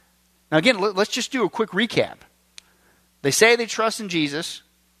 Now again, let's just do a quick recap. They say they trust in Jesus,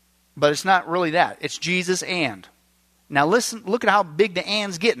 but it's not really that. It's Jesus and. Now listen, look at how big the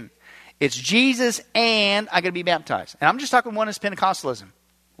and's getting. It's Jesus and I got to be baptized. And I'm just talking oneness Pentecostalism.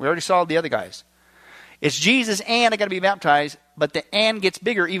 We already saw the other guys. It's Jesus and I got to be baptized, but the and gets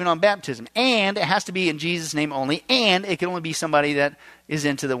bigger even on baptism. And it has to be in Jesus' name only, and it can only be somebody that is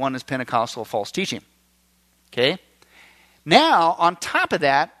into the oneness Pentecostal false teaching. Okay? Now, on top of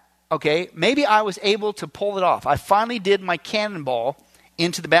that, okay, maybe I was able to pull it off. I finally did my cannonball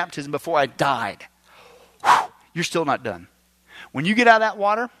into the baptism before I died. Whew, you're still not done. When you get out of that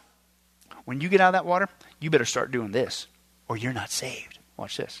water, you better start doing this, or you're not saved.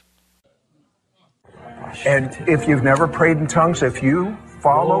 Watch this. And if you've never prayed in tongues, if you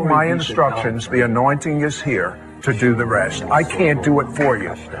follow my instructions, the anointing is here to do the rest. I can't do it for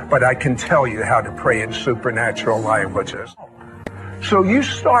you, but I can tell you how to pray in supernatural languages. So you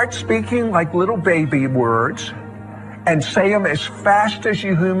start speaking like little baby words and say them as fast as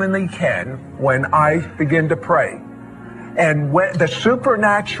you humanly can when I begin to pray. And when the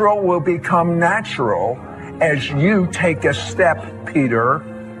supernatural will become natural as you take a step, Peter,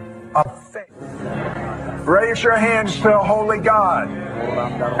 of faith. Raise your hands to Holy God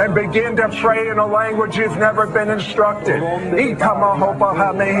and begin to pray in a language you've never been instructed. If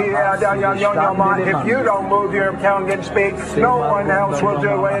you don't move your tongue and speak, no one else will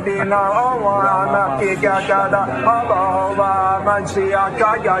do it.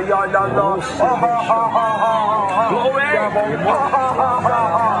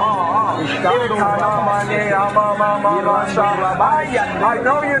 I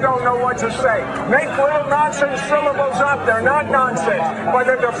know you don't know what to say. Make little nonsense syllables up. They're not nonsense, but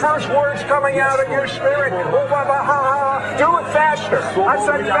they're the first words coming out of your spirit. Do it faster. I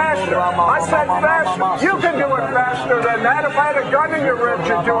said faster. You can do it faster than that. If I had a gun in your ribs,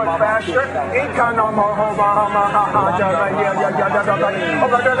 you'd do it faster.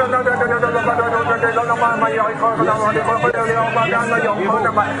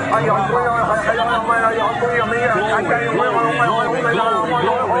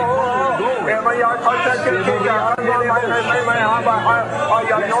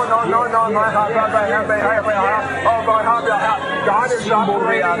 God is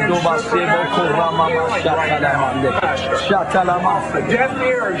operating in deaf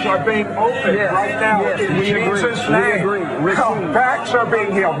ears are being opened right now in Jesus' name. Backs are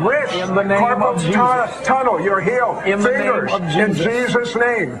being healed. Wrists, carpal tunnel, you're healed. Fingers, in Jesus'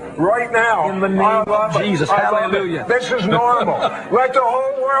 name, right now. In the name of Jesus, hallelujah. This is normal. Let the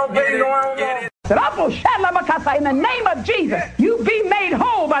whole world be normal. In the name of Jesus, you be made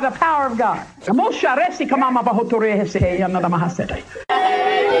whole by the power of God.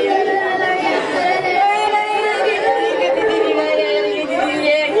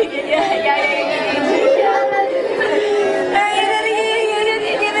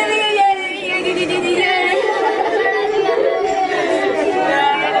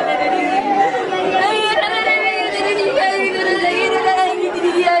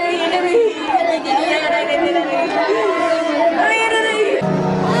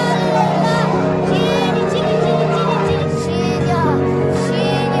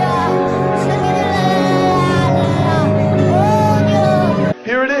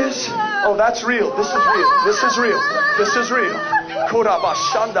 Oh, that's real. This is real. This is real. This is real.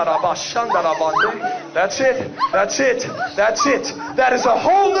 That's it. That's it. That's it. That is a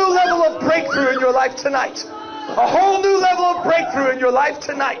whole new level of breakthrough in your life tonight. A whole new level of breakthrough in your life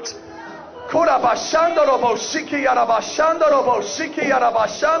tonight.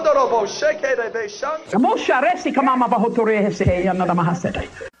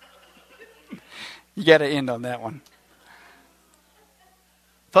 You got to end on that one.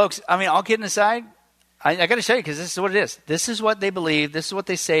 Folks, I mean, all kidding aside, I got to show you because this is what it is. This is what they believe. This is what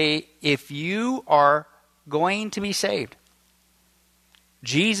they say. If you are going to be saved,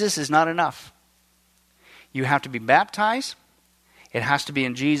 Jesus is not enough. You have to be baptized. It has to be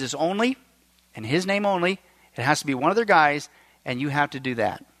in Jesus only, in His name only. It has to be one of their guys, and you have to do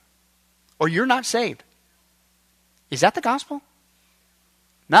that. Or you're not saved. Is that the gospel?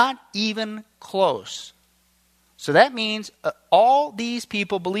 Not even close. So that means all these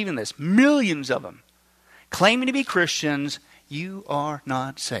people believe in this, millions of them, claiming to be Christians, you are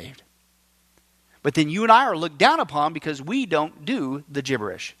not saved. But then you and I are looked down upon because we don't do the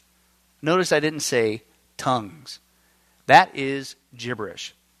gibberish. Notice I didn't say tongues. That is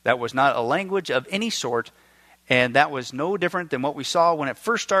gibberish. That was not a language of any sort, and that was no different than what we saw when it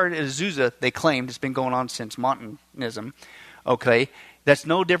first started at Azusa. They claimed it's been going on since Montanism. Okay, that's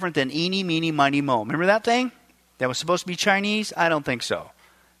no different than eeny, meeny, miny, mo. Remember that thing? That was supposed to be Chinese? I don't think so.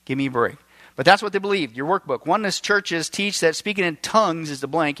 Give me a break. But that's what they believe. Your workbook. Oneness churches teach that speaking in tongues is the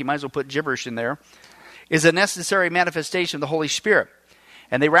blank. You might as well put gibberish in there. Is a necessary manifestation of the Holy Spirit.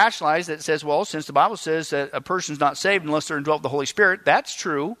 And they rationalize that it says, well, since the Bible says that a person's not saved unless they're indwelt with the Holy Spirit, that's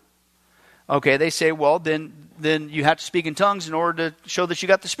true. Okay, they say, well, then you have to speak in tongues in order to show that you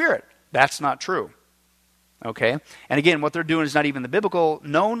got the Spirit. That's not true. Okay? And again, what they're doing is not even the biblical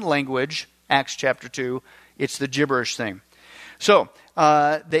known language, Acts chapter 2. It's the gibberish thing. So,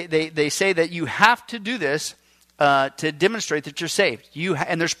 they say that you have to do this to demonstrate that you're saved.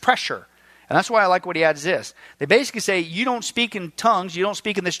 And there's pressure. And that's why I like what he adds this. They basically say, you don't speak in tongues, you don't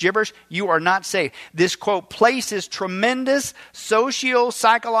speak in this gibberish, you are not saved. This, quote, places tremendous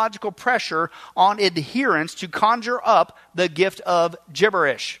socio-psychological pressure on adherents to conjure up the gift of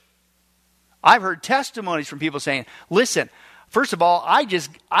gibberish. I've heard testimonies from people saying, listen, first of all, I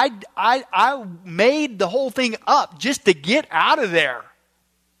made the whole thing up just to get out of there.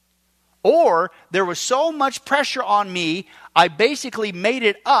 Or there was so much pressure on me, I basically made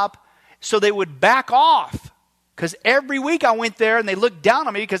it up so they would back off. Because every week I went there and they looked down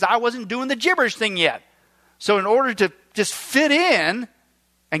on me because I wasn't doing the gibberish thing yet. So in order to just fit in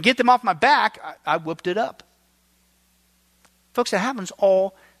and get them off my back, I whooped it up. Folks, that happens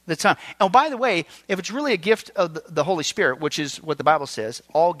all the time. Oh, by the way, if it's really a gift of the Holy Spirit, which is what the Bible says,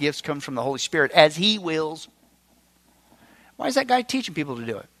 all gifts come from the Holy Spirit as He wills. Why is that guy teaching people to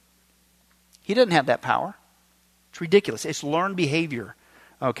do it? He doesn't have that power. It's ridiculous. It's learned behavior.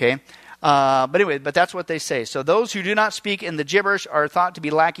 Okay? But that's what they say. So those who do not speak in the gibberish are thought to be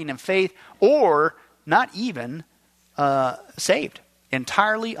lacking in faith or not even saved.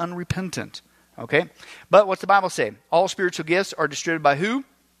 Entirely unrepentant. Okay? But what's the Bible say? All spiritual gifts are distributed by who?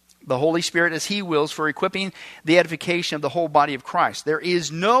 The Holy Spirit as He wills for equipping the edification of the whole body of Christ. There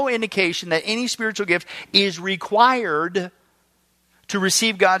is no indication that any spiritual gift is required to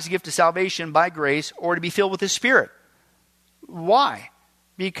receive God's gift of salvation by grace or to be filled with His Spirit. Why?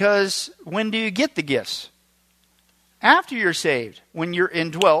 Because when do you get the gifts? After you're saved, when you're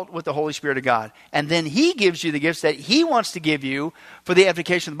indwelt with the Holy Spirit of God. And then He gives you the gifts that He wants to give you for the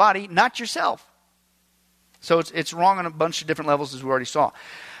edification of the body, not yourself. So it's wrong on a bunch of different levels, as we already saw.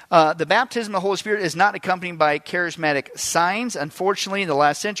 The baptism of the Holy Spirit is not accompanied by charismatic signs. Unfortunately, in the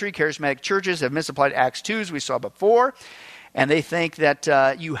last century, charismatic churches have misapplied Acts 2, as we saw before. And they think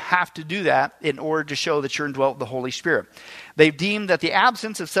that you have to do that in order to show that you're indwelt with the Holy Spirit. They've deemed that the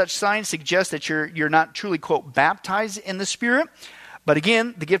absence of such signs suggests that you're not truly, quote, baptized in the Spirit. But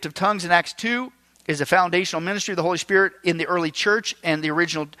again, the gift of tongues in Acts 2 is a foundational ministry of the Holy Spirit in the early church and the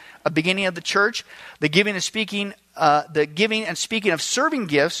original beginning of the church. The giving and speaking of serving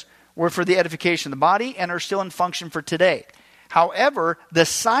gifts were for the edification of the body and are still in function for today. However, the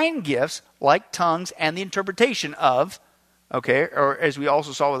sign gifts, like tongues and the interpretation of, okay, or as we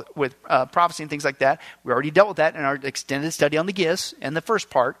also saw with prophecy and things like that, we already dealt with that in our extended study on the gifts in the first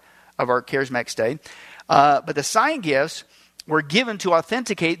part of our charismatic study. But the sign gifts were given to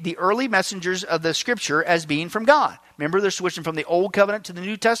authenticate the early messengers of the Scripture as being from God. Remember, they're switching from the Old Covenant to the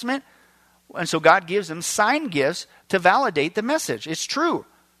New Testament? And so God gives them sign gifts to validate the message. It's true.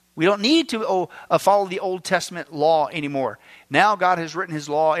 We don't need to follow the Old Testament law anymore. Now God has written His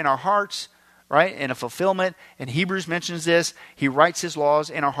law in our hearts. right? And a fulfillment. And Hebrews mentions this. He writes his laws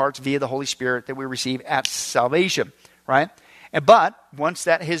in our hearts via the Holy Spirit that we receive at salvation, right? But once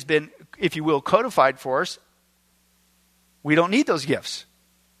that has been, if you will, codified for us, we don't need those gifts.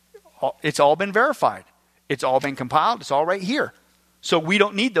 It's all been verified. It's all been compiled. It's all right here. So we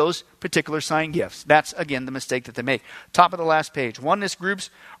don't need those particular sign gifts. That's, again, the mistake that they make. Top of the last page. Oneness groups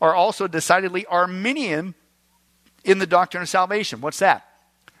are also decidedly Arminian in the doctrine of salvation. What's that?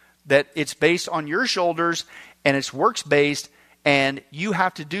 That it's based on your shoulders and it's works-based, and you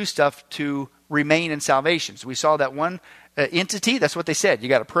have to do stuff to remain in salvation. So we saw that one entity. That's what they said. You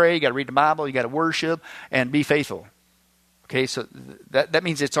got to pray, you got to read the Bible, you got to worship, and be faithful. Okay, so that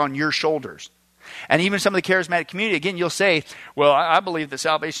means it's on your shoulders. And even some of the charismatic community, again, you'll say, well, I believe that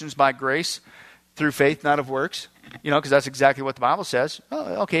salvation is by grace through faith, not of works. Because that's exactly what the Bible says.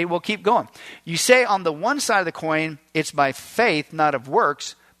 Oh, okay, well, keep going. You say on the one side of the coin, it's by faith, not of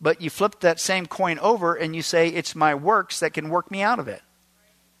works, but you flip that same coin over and you say, it's my works that can work me out of it.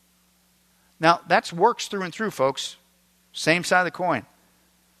 Now, that's works through and through, folks. Same side of the coin.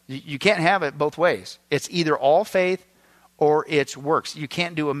 You can't have it both ways. It's either all faith or it's works. You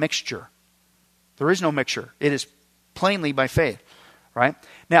can't do a mixture. There is no mixture. It is plainly by faith, right?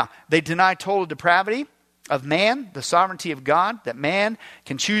 Now, they deny total depravity of man, the sovereignty of God, that man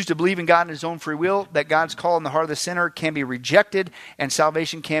can choose to believe in God in his own free will, that God's call in the heart of the sinner can be rejected, and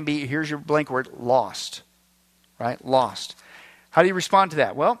salvation can be, here's your blank word, lost, right? Lost. How do you respond to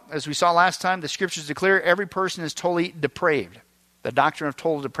that? Well, as we saw last time, the scriptures declare every person is totally depraved. The doctrine of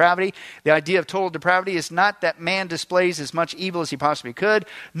total depravity. The idea of total depravity is not that man displays as much evil as he possibly could,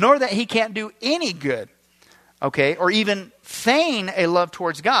 nor that he can't do any good, okay, or even feign a love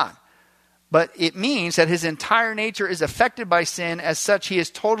towards God. But it means that his entire nature is affected by sin. As such, he is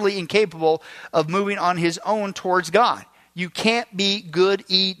totally incapable of moving on his own towards God. You can't be good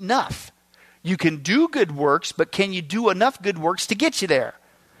enough. You can do good works, but can you do enough good works to get you there?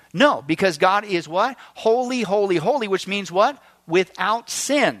 No, because God is what? Holy, holy, holy, which means what? Without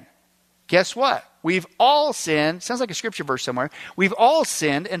sin. Guess what? We've all sinned. Sounds like a scripture verse somewhere. We've all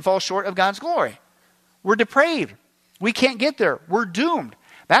sinned and fall short of God's glory. We're depraved. We can't get there. We're doomed.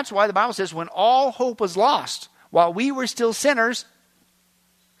 That's why the Bible says when all hope was lost, while we were still sinners,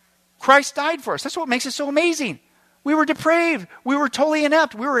 Christ died for us. That's what makes it so amazing. We were depraved. We were totally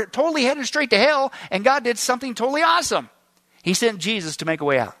inept. We were totally headed straight to hell, and God did something totally awesome. He sent Jesus to make a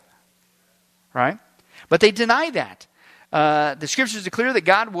way out. Right? But they deny that. The scriptures declare that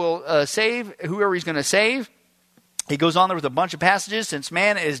God will save whoever he's going to save. He goes on there with a bunch of passages. Since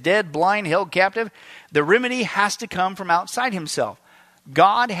man is dead, blind, held captive, the remedy has to come from outside himself.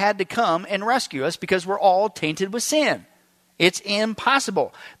 God had to come and rescue us because we're all tainted with sin. It's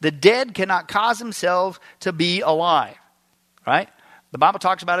impossible. The dead cannot cause themselves to be alive. Right? The Bible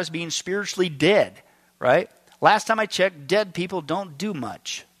talks about us being spiritually dead. Right? Last time I checked, dead people don't do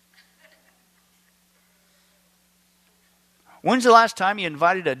much. When's the last time you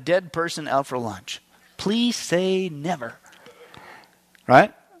invited a dead person out for lunch? Please say never.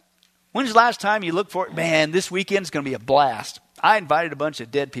 Right? When's the last time you looked for it? Man, this weekend's going to be a blast. I invited a bunch of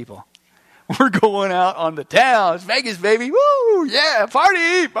dead people. We're going out on the town. It's Vegas, baby. Woo! Yeah,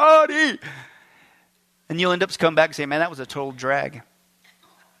 party, party. And you'll end up coming back and saying, man, that was a total drag.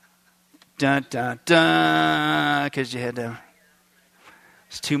 Dun, dun, dun. Because you had to.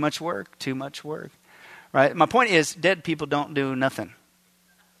 It's too much work, too much work. Right? My point is, dead people don't do nothing.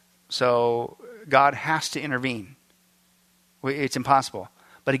 So God has to intervene. It's impossible.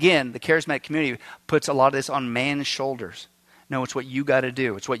 But again, the charismatic community puts a lot of this on man's shoulders. No, it's what you got to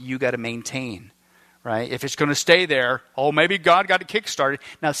do. It's what you got to maintain. Right? If it's going to stay there, oh, maybe God got to kickstart it.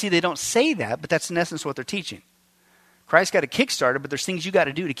 Now, see, they don't say that, but that's in essence what they're teaching. Christ got to kickstart it, but there's things you got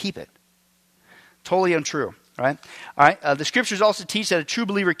to do to keep it. Totally untrue. Right? All right. The scriptures also teach that a true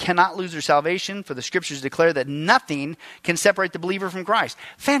believer cannot lose their salvation, for the scriptures declare that nothing can separate the believer from Christ.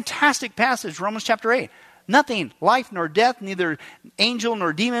 Fantastic passage, Romans chapter 8. Nothing, life nor death, neither angel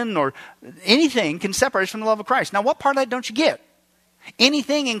nor demon nor anything can separate us from the love of Christ. Now, what part of that don't you get?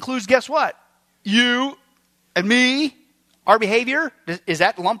 Anything includes, guess what? You and me, our behavior. Is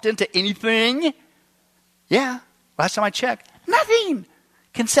that lumped into anything? Yeah. Last time I checked, nothing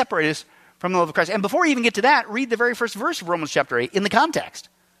can separate us from the love of Christ. And before you even get to that, read the very first verse of Romans chapter 8 in the context.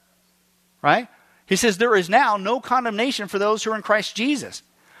 Right? He says, there is now no condemnation for those who are in Christ Jesus.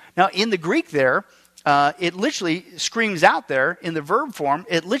 Now, in the Greek there, it literally screams out there in the verb form.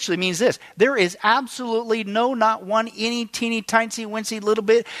 It literally means this. There is absolutely no, not one, any teeny, tiny, wincy little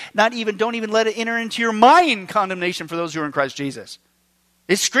bit, not even, don't even let it enter into your mind, condemnation for those who are in Christ Jesus.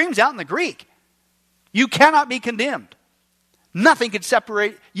 It screams out in the Greek. You cannot be condemned. Nothing can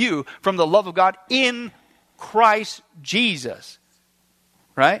separate you from the love of God in Christ Jesus.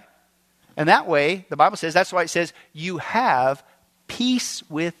 Right? And that way, the Bible says, that's why it says, you have peace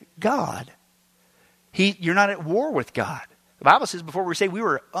with God. You're not at war with God. The Bible says before we say we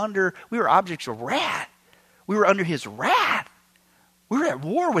were objects of wrath. We were under his wrath. We were at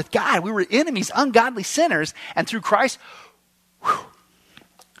war with God. We were enemies, ungodly sinners. And through Christ,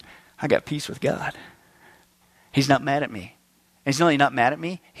 I got peace with God. He's not mad at me. And he's not only not mad at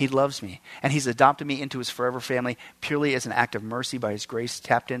me, he loves me. And he's adopted me into his forever family purely as an act of mercy by his grace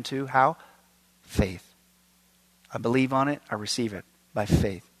tapped into. How? Faith. I believe on it. I receive it by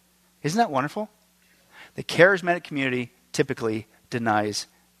faith. Isn't that wonderful? The charismatic community typically denies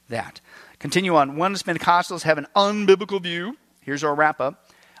that. Continue on. Oneness Pentecostals have an unbiblical view. Here's our wrap up.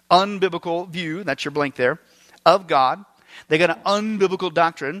 Unbiblical view, that's your blank there, of God. They got an unbiblical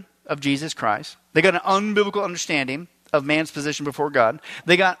doctrine of Jesus Christ. They got an unbiblical understanding of man's position before God.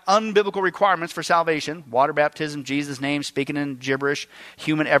 They got unbiblical requirements for salvation. Water baptism, Jesus' name, speaking in gibberish,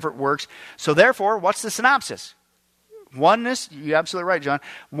 human effort works. So therefore, what's the synopsis? Oneness, you're absolutely right, John.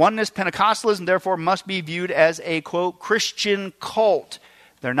 Oneness Pentecostalism, therefore, must be viewed as a, quote, Christian cult.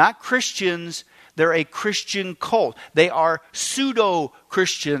 They're not Christians. They're a Christian cult. They are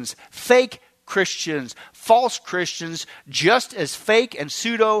pseudo-Christians, fake Christians, false Christians, just as fake and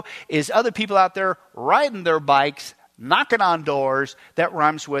pseudo is other people out there riding their bikes, knocking on doors. That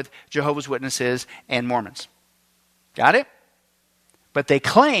rhymes with Jehovah's Witnesses and Mormons. Got it? But they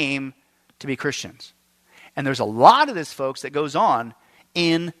claim to be Christians. And there's a lot of this, folks, that goes on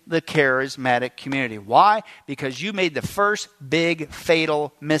in the charismatic community. Why? Because you made the first big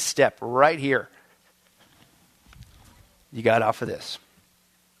fatal misstep right here. You got off of this.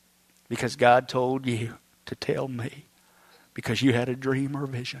 Because God told you to tell me. Because you had a dream or a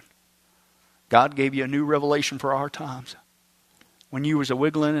vision. God gave you a new revelation for our times. When you was a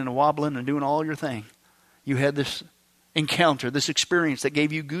wiggling and a wobbling and doing all your thing, you had this encounter, this experience that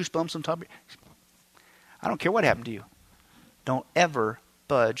gave you goosebumps on top of you. I don't care what happened to you. Don't ever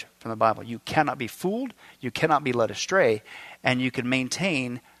budge from the Bible. You cannot be fooled. You cannot be led astray. And you can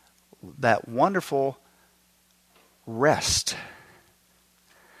maintain that wonderful rest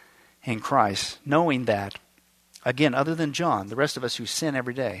in Christ, knowing that, again, other than John, the rest of us who sin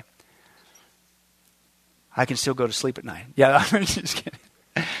every day, I can still go to sleep at night. Yeah, I'm just kidding.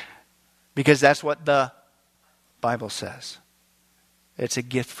 Because that's what the Bible says. It's a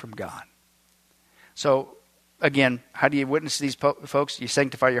gift from God. So, again, how do you witness to these folks? You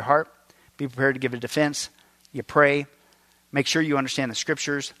sanctify your heart. Be prepared to give a defense. You pray. Make sure you understand the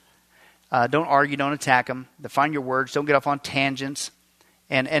Scriptures. Don't argue. Don't attack them. Define your words. Don't get off on tangents.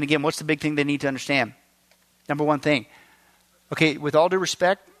 And again, what's the big thing they need to understand? Number one thing. Okay, with all due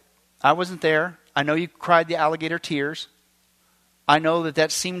respect, I wasn't there. I know you cried the alligator tears. I know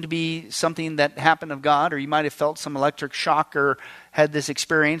that seemed to be something that happened of God, or you might have felt some electric shock or had this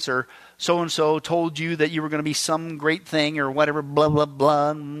experience, or so-and-so told you that you were going to be some great thing or whatever, blah, blah,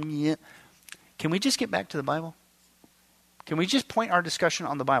 blah. Yeah. Can we just get back to the Bible? Can we just point our discussion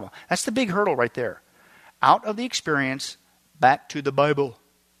on the Bible? That's the big hurdle right there. Out of the experience, back to the Bible.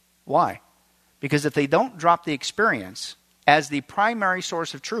 Why? Because if they don't drop the experience as the primary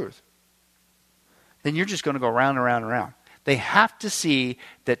source of truth, then you're just going to go round and round and round. They have to see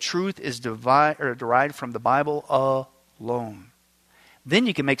that truth is derived from the Bible alone. Then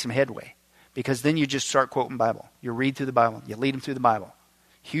you can make some headway. Because then you just start quoting Bible. You read through the Bible. You lead them through the Bible.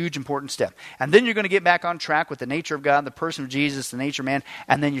 Huge, important step. And then you're going to get back on track with the nature of God, the person of Jesus, the nature of man.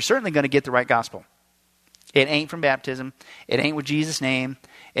 And then you're certainly going to get the right gospel. It ain't from baptism. It ain't with Jesus' name.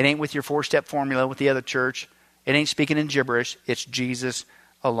 It ain't with your 4-step formula with the other church. It ain't speaking in gibberish. It's Jesus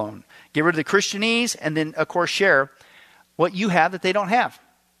alone. Get rid of the Christianese and then, of course, share what you have that they don't have.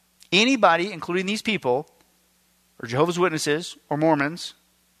 Anybody, including these people, or Jehovah's Witnesses, or Mormons,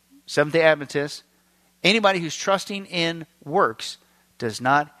 Seventh-day Adventists, anybody who's trusting in works does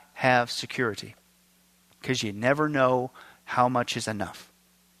not have security. Because you never know how much is enough.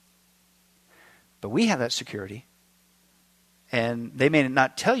 But we have that security. And they may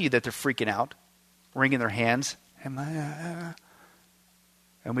not tell you that they're freaking out, wringing their hands. And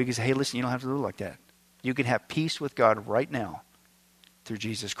we can say, hey, listen, you don't have to live like that. You can have peace with God right now through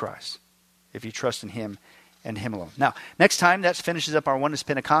Jesus Christ if you trust in Him and Him alone. Now, next time, that finishes up our Oneness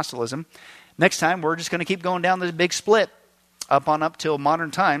Pentecostalism. Next time, we're just going to keep going down the big split up till modern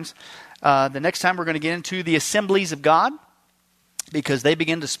times. The next time, we're going to get into the Assemblies of God because they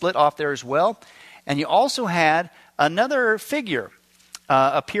begin to split off there as well. And you also had another figure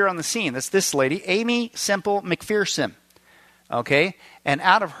appear on the scene. That's this lady, Amy Semple McPherson. Okay? And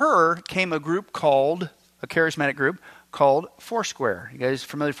out of her came a group called, a charismatic group, called Foursquare. You guys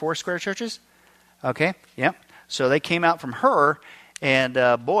familiar with Foursquare churches? Okay, yeah. So they came out from her,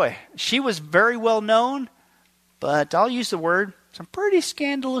 and boy, she was very well known, but I'll use the word, some pretty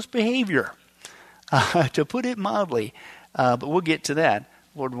scandalous behavior, to put it mildly. But we'll get to that,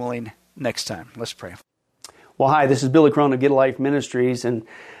 Lord willing, next time. Let's pray. Well, hi, this is Billy Crone of Get a Life Ministries, and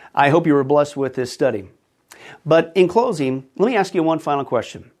I hope you were blessed with this study. But in closing, let me ask you one final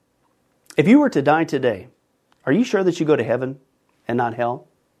question. If you were to die today, are you sure that you go to heaven and not hell?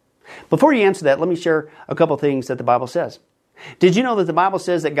 Before you answer that, let me share a couple things that the Bible says. Did you know that the Bible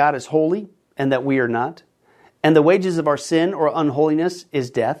says that God is holy and that we are not? And the wages of our sin or unholiness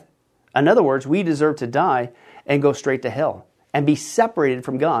is death? In other words, we deserve to die and go straight to hell and be separated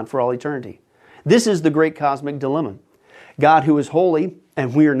from God for all eternity. This is the great cosmic dilemma. God, who is holy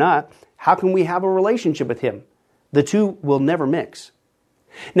and we are not, how can we have a relationship with Him? The two will never mix.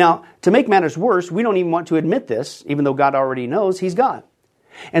 Now, to make matters worse, we don't even want to admit this, even though God already knows He's God.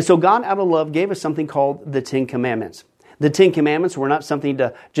 And so God, out of love, gave us something called the Ten Commandments. The Ten Commandments were not something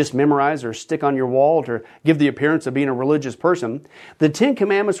to just memorize or stick on your wall to give the appearance of being a religious person. The Ten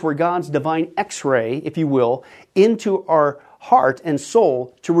Commandments were God's divine X-ray, if you will, into our heart and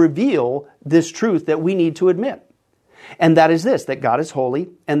soul to reveal this truth that we need to admit. And that is this, that God is holy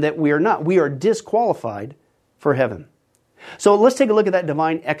and that we are not. We are disqualified for heaven. So let's take a look at that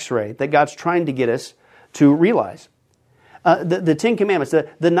divine X-ray that God's trying to get us to realize. The Ten Commandments,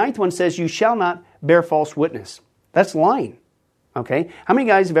 the ninth one says, you shall not bear false witness. That's lying. Okay? How many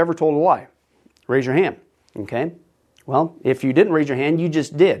guys have ever told a lie? Raise your hand. Okay? Well, if you didn't raise your hand, you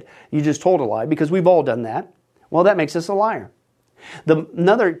just did. You just told a lie because we've all done that. Well, that makes us a liar.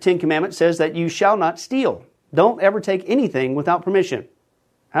 Another Ten Commandment says that you shall not steal. Don't ever take anything without permission.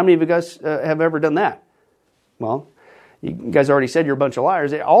 How many of you guys have ever done that? Well, you guys already said you're a bunch of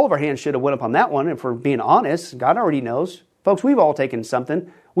liars. All of our hands should have went up on that one. If we're being honest, God already knows. Folks, we've all taken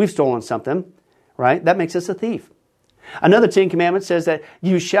something. We've stolen something, right? That makes us a thief. Another Ten Commandments says that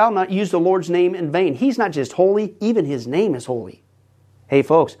you shall not use the Lord's name in vain. He's not just holy, even His name is holy. Hey,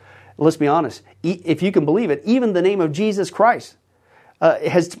 folks, let's be honest. If you can believe it, even the name of Jesus Christ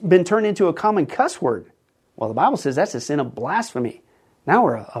has been turned into a common cuss word. Well, the Bible says that's a sin of blasphemy. Now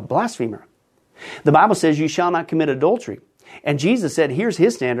we're a blasphemer. The Bible says you shall not commit adultery. And Jesus said, here's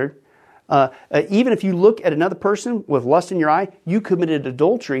His standard. Even if you look at another person with lust in your eye, you committed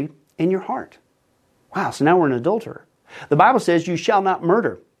adultery in your heart. Wow, so now we're an adulterer. The Bible says you shall not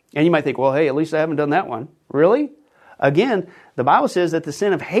murder. And you might think, well, hey, at least I haven't done that one. Really? Again, the Bible says that the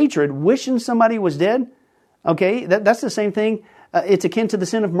sin of hatred, wishing somebody was dead, okay, that's the same thing. It's akin to the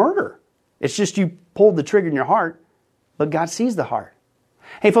sin of murder. It's just you pulled the trigger in your heart, but God sees the heart.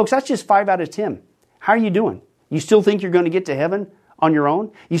 Hey, folks, that's just 5 out of 10. How are you doing? You still think you're going to get to heaven on your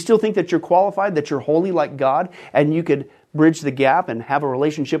own? You still think that you're qualified, that you're holy like God, and you could bridge the gap and have a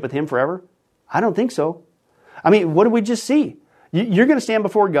relationship with Him forever? I don't think so. I mean, what did we just see? You're going to stand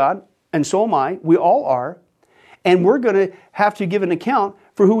before God, and so am I. We all are. And we're going to have to give an account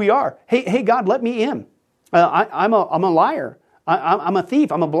for who we are. Hey, God, let me in. I'm a liar. I'm a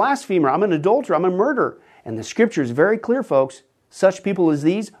thief. I'm a blasphemer. I'm an adulterer. I'm a murderer. And the Scripture is very clear, folks. Such people as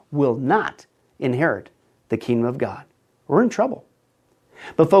these will not inherit the kingdom of God. We're in trouble.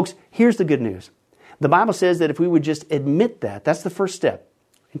 But folks, here's the good news. The Bible says that if we would just admit that, that's the first step.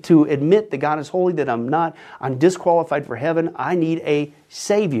 To admit that God is holy, that I'm not, I'm disqualified for heaven, I need a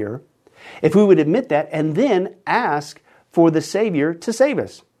Savior. If we would admit that and then ask for the Savior to save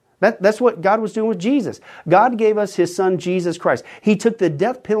us. That's what God was doing with Jesus. God gave us His Son, Jesus Christ. He took the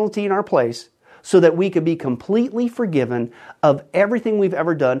death penalty in our place so that we could be completely forgiven of everything we've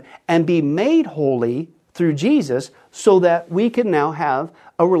ever done and be made holy through Jesus so that we can now have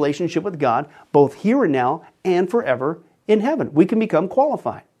a relationship with God both here and now and forever in heaven. We can become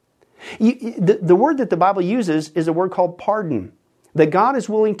qualified. The word that the Bible uses is a word called pardon. That God is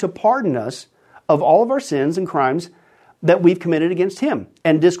willing to pardon us of all of our sins and crimes that we've committed against Him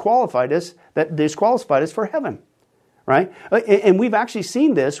and disqualified us for heaven. Right? And we've actually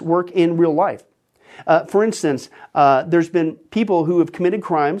seen this work in real life. For instance, there's been people who have committed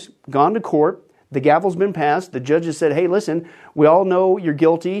crimes, gone to court, the gavel's been passed, the judge has said, hey, listen, we all know you're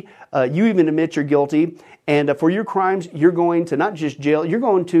guilty, you even admit you're guilty, and for your crimes, you're going to not just jail, you're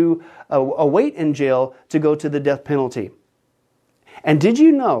going to await in jail to go to the death penalty. And did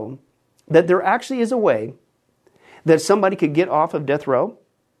you know that there actually is a way that somebody could get off of death row?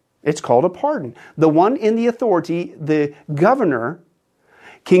 It's called a pardon. The one in the authority, the governor,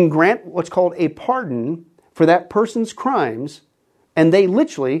 can grant what's called a pardon for that person's crimes, and they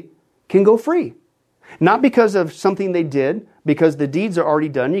literally can go free. Not because of something they did, because the deeds are already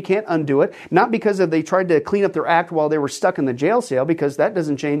done. You can't undo it. Not because of they tried to clean up their act while they were stuck in the jail cell, because that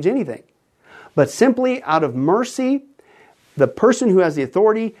doesn't change anything. But simply out of mercy, the person who has the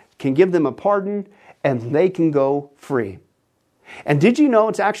authority can give them a pardon and they can go free. And did you know,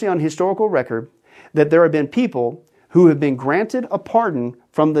 it's actually on historical record, that there have been people who have been granted a pardon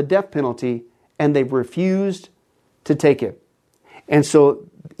from the death penalty and they've refused to take it. And so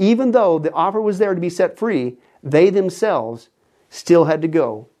even though the offer was there to be set free, they themselves still had to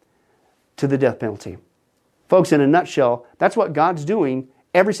go to the death penalty. Folks, in a nutshell, that's what God's doing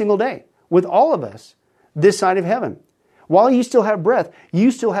every single day with all of us this side of heaven. While you still have breath,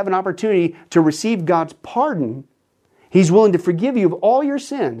 you still have an opportunity to receive God's pardon. He's willing to forgive you of all your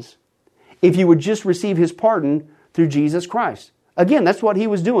sins if you would just receive His pardon through Jesus Christ. Again, that's what He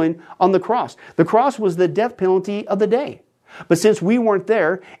was doing on the cross. The cross was the death penalty of the day. But since we weren't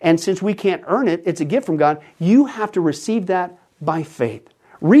there, and since we can't earn it, it's a gift from God, you have to receive that by faith.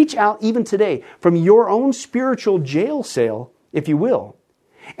 Reach out even today from your own spiritual jail cell, if you will,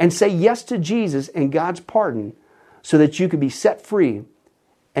 and say yes to Jesus and God's pardon so that you can be set free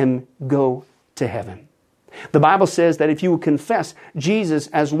and go to heaven. The Bible says that if you will confess Jesus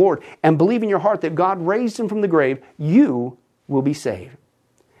as Lord and believe in your heart that God raised Him from the grave, you will be saved.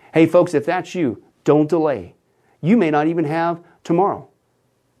 Hey folks, if that's you, don't delay. You may not even have tomorrow.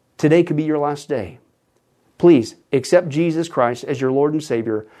 Today could be your last day. Please accept Jesus Christ as your Lord and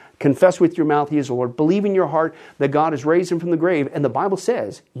Savior. Confess with your mouth He is Lord. Believe in your heart that God has raised Him from the grave. And the Bible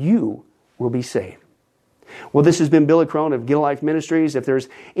says you will be saved. Well, this has been Billy Crone of Get a Life Ministries. If there's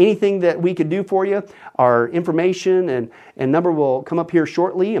anything that we could do for you, our information and number will come up here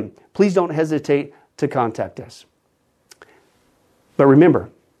shortly. And please don't hesitate to contact us. But remember,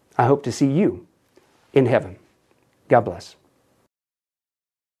 I hope to see you in heaven. God bless.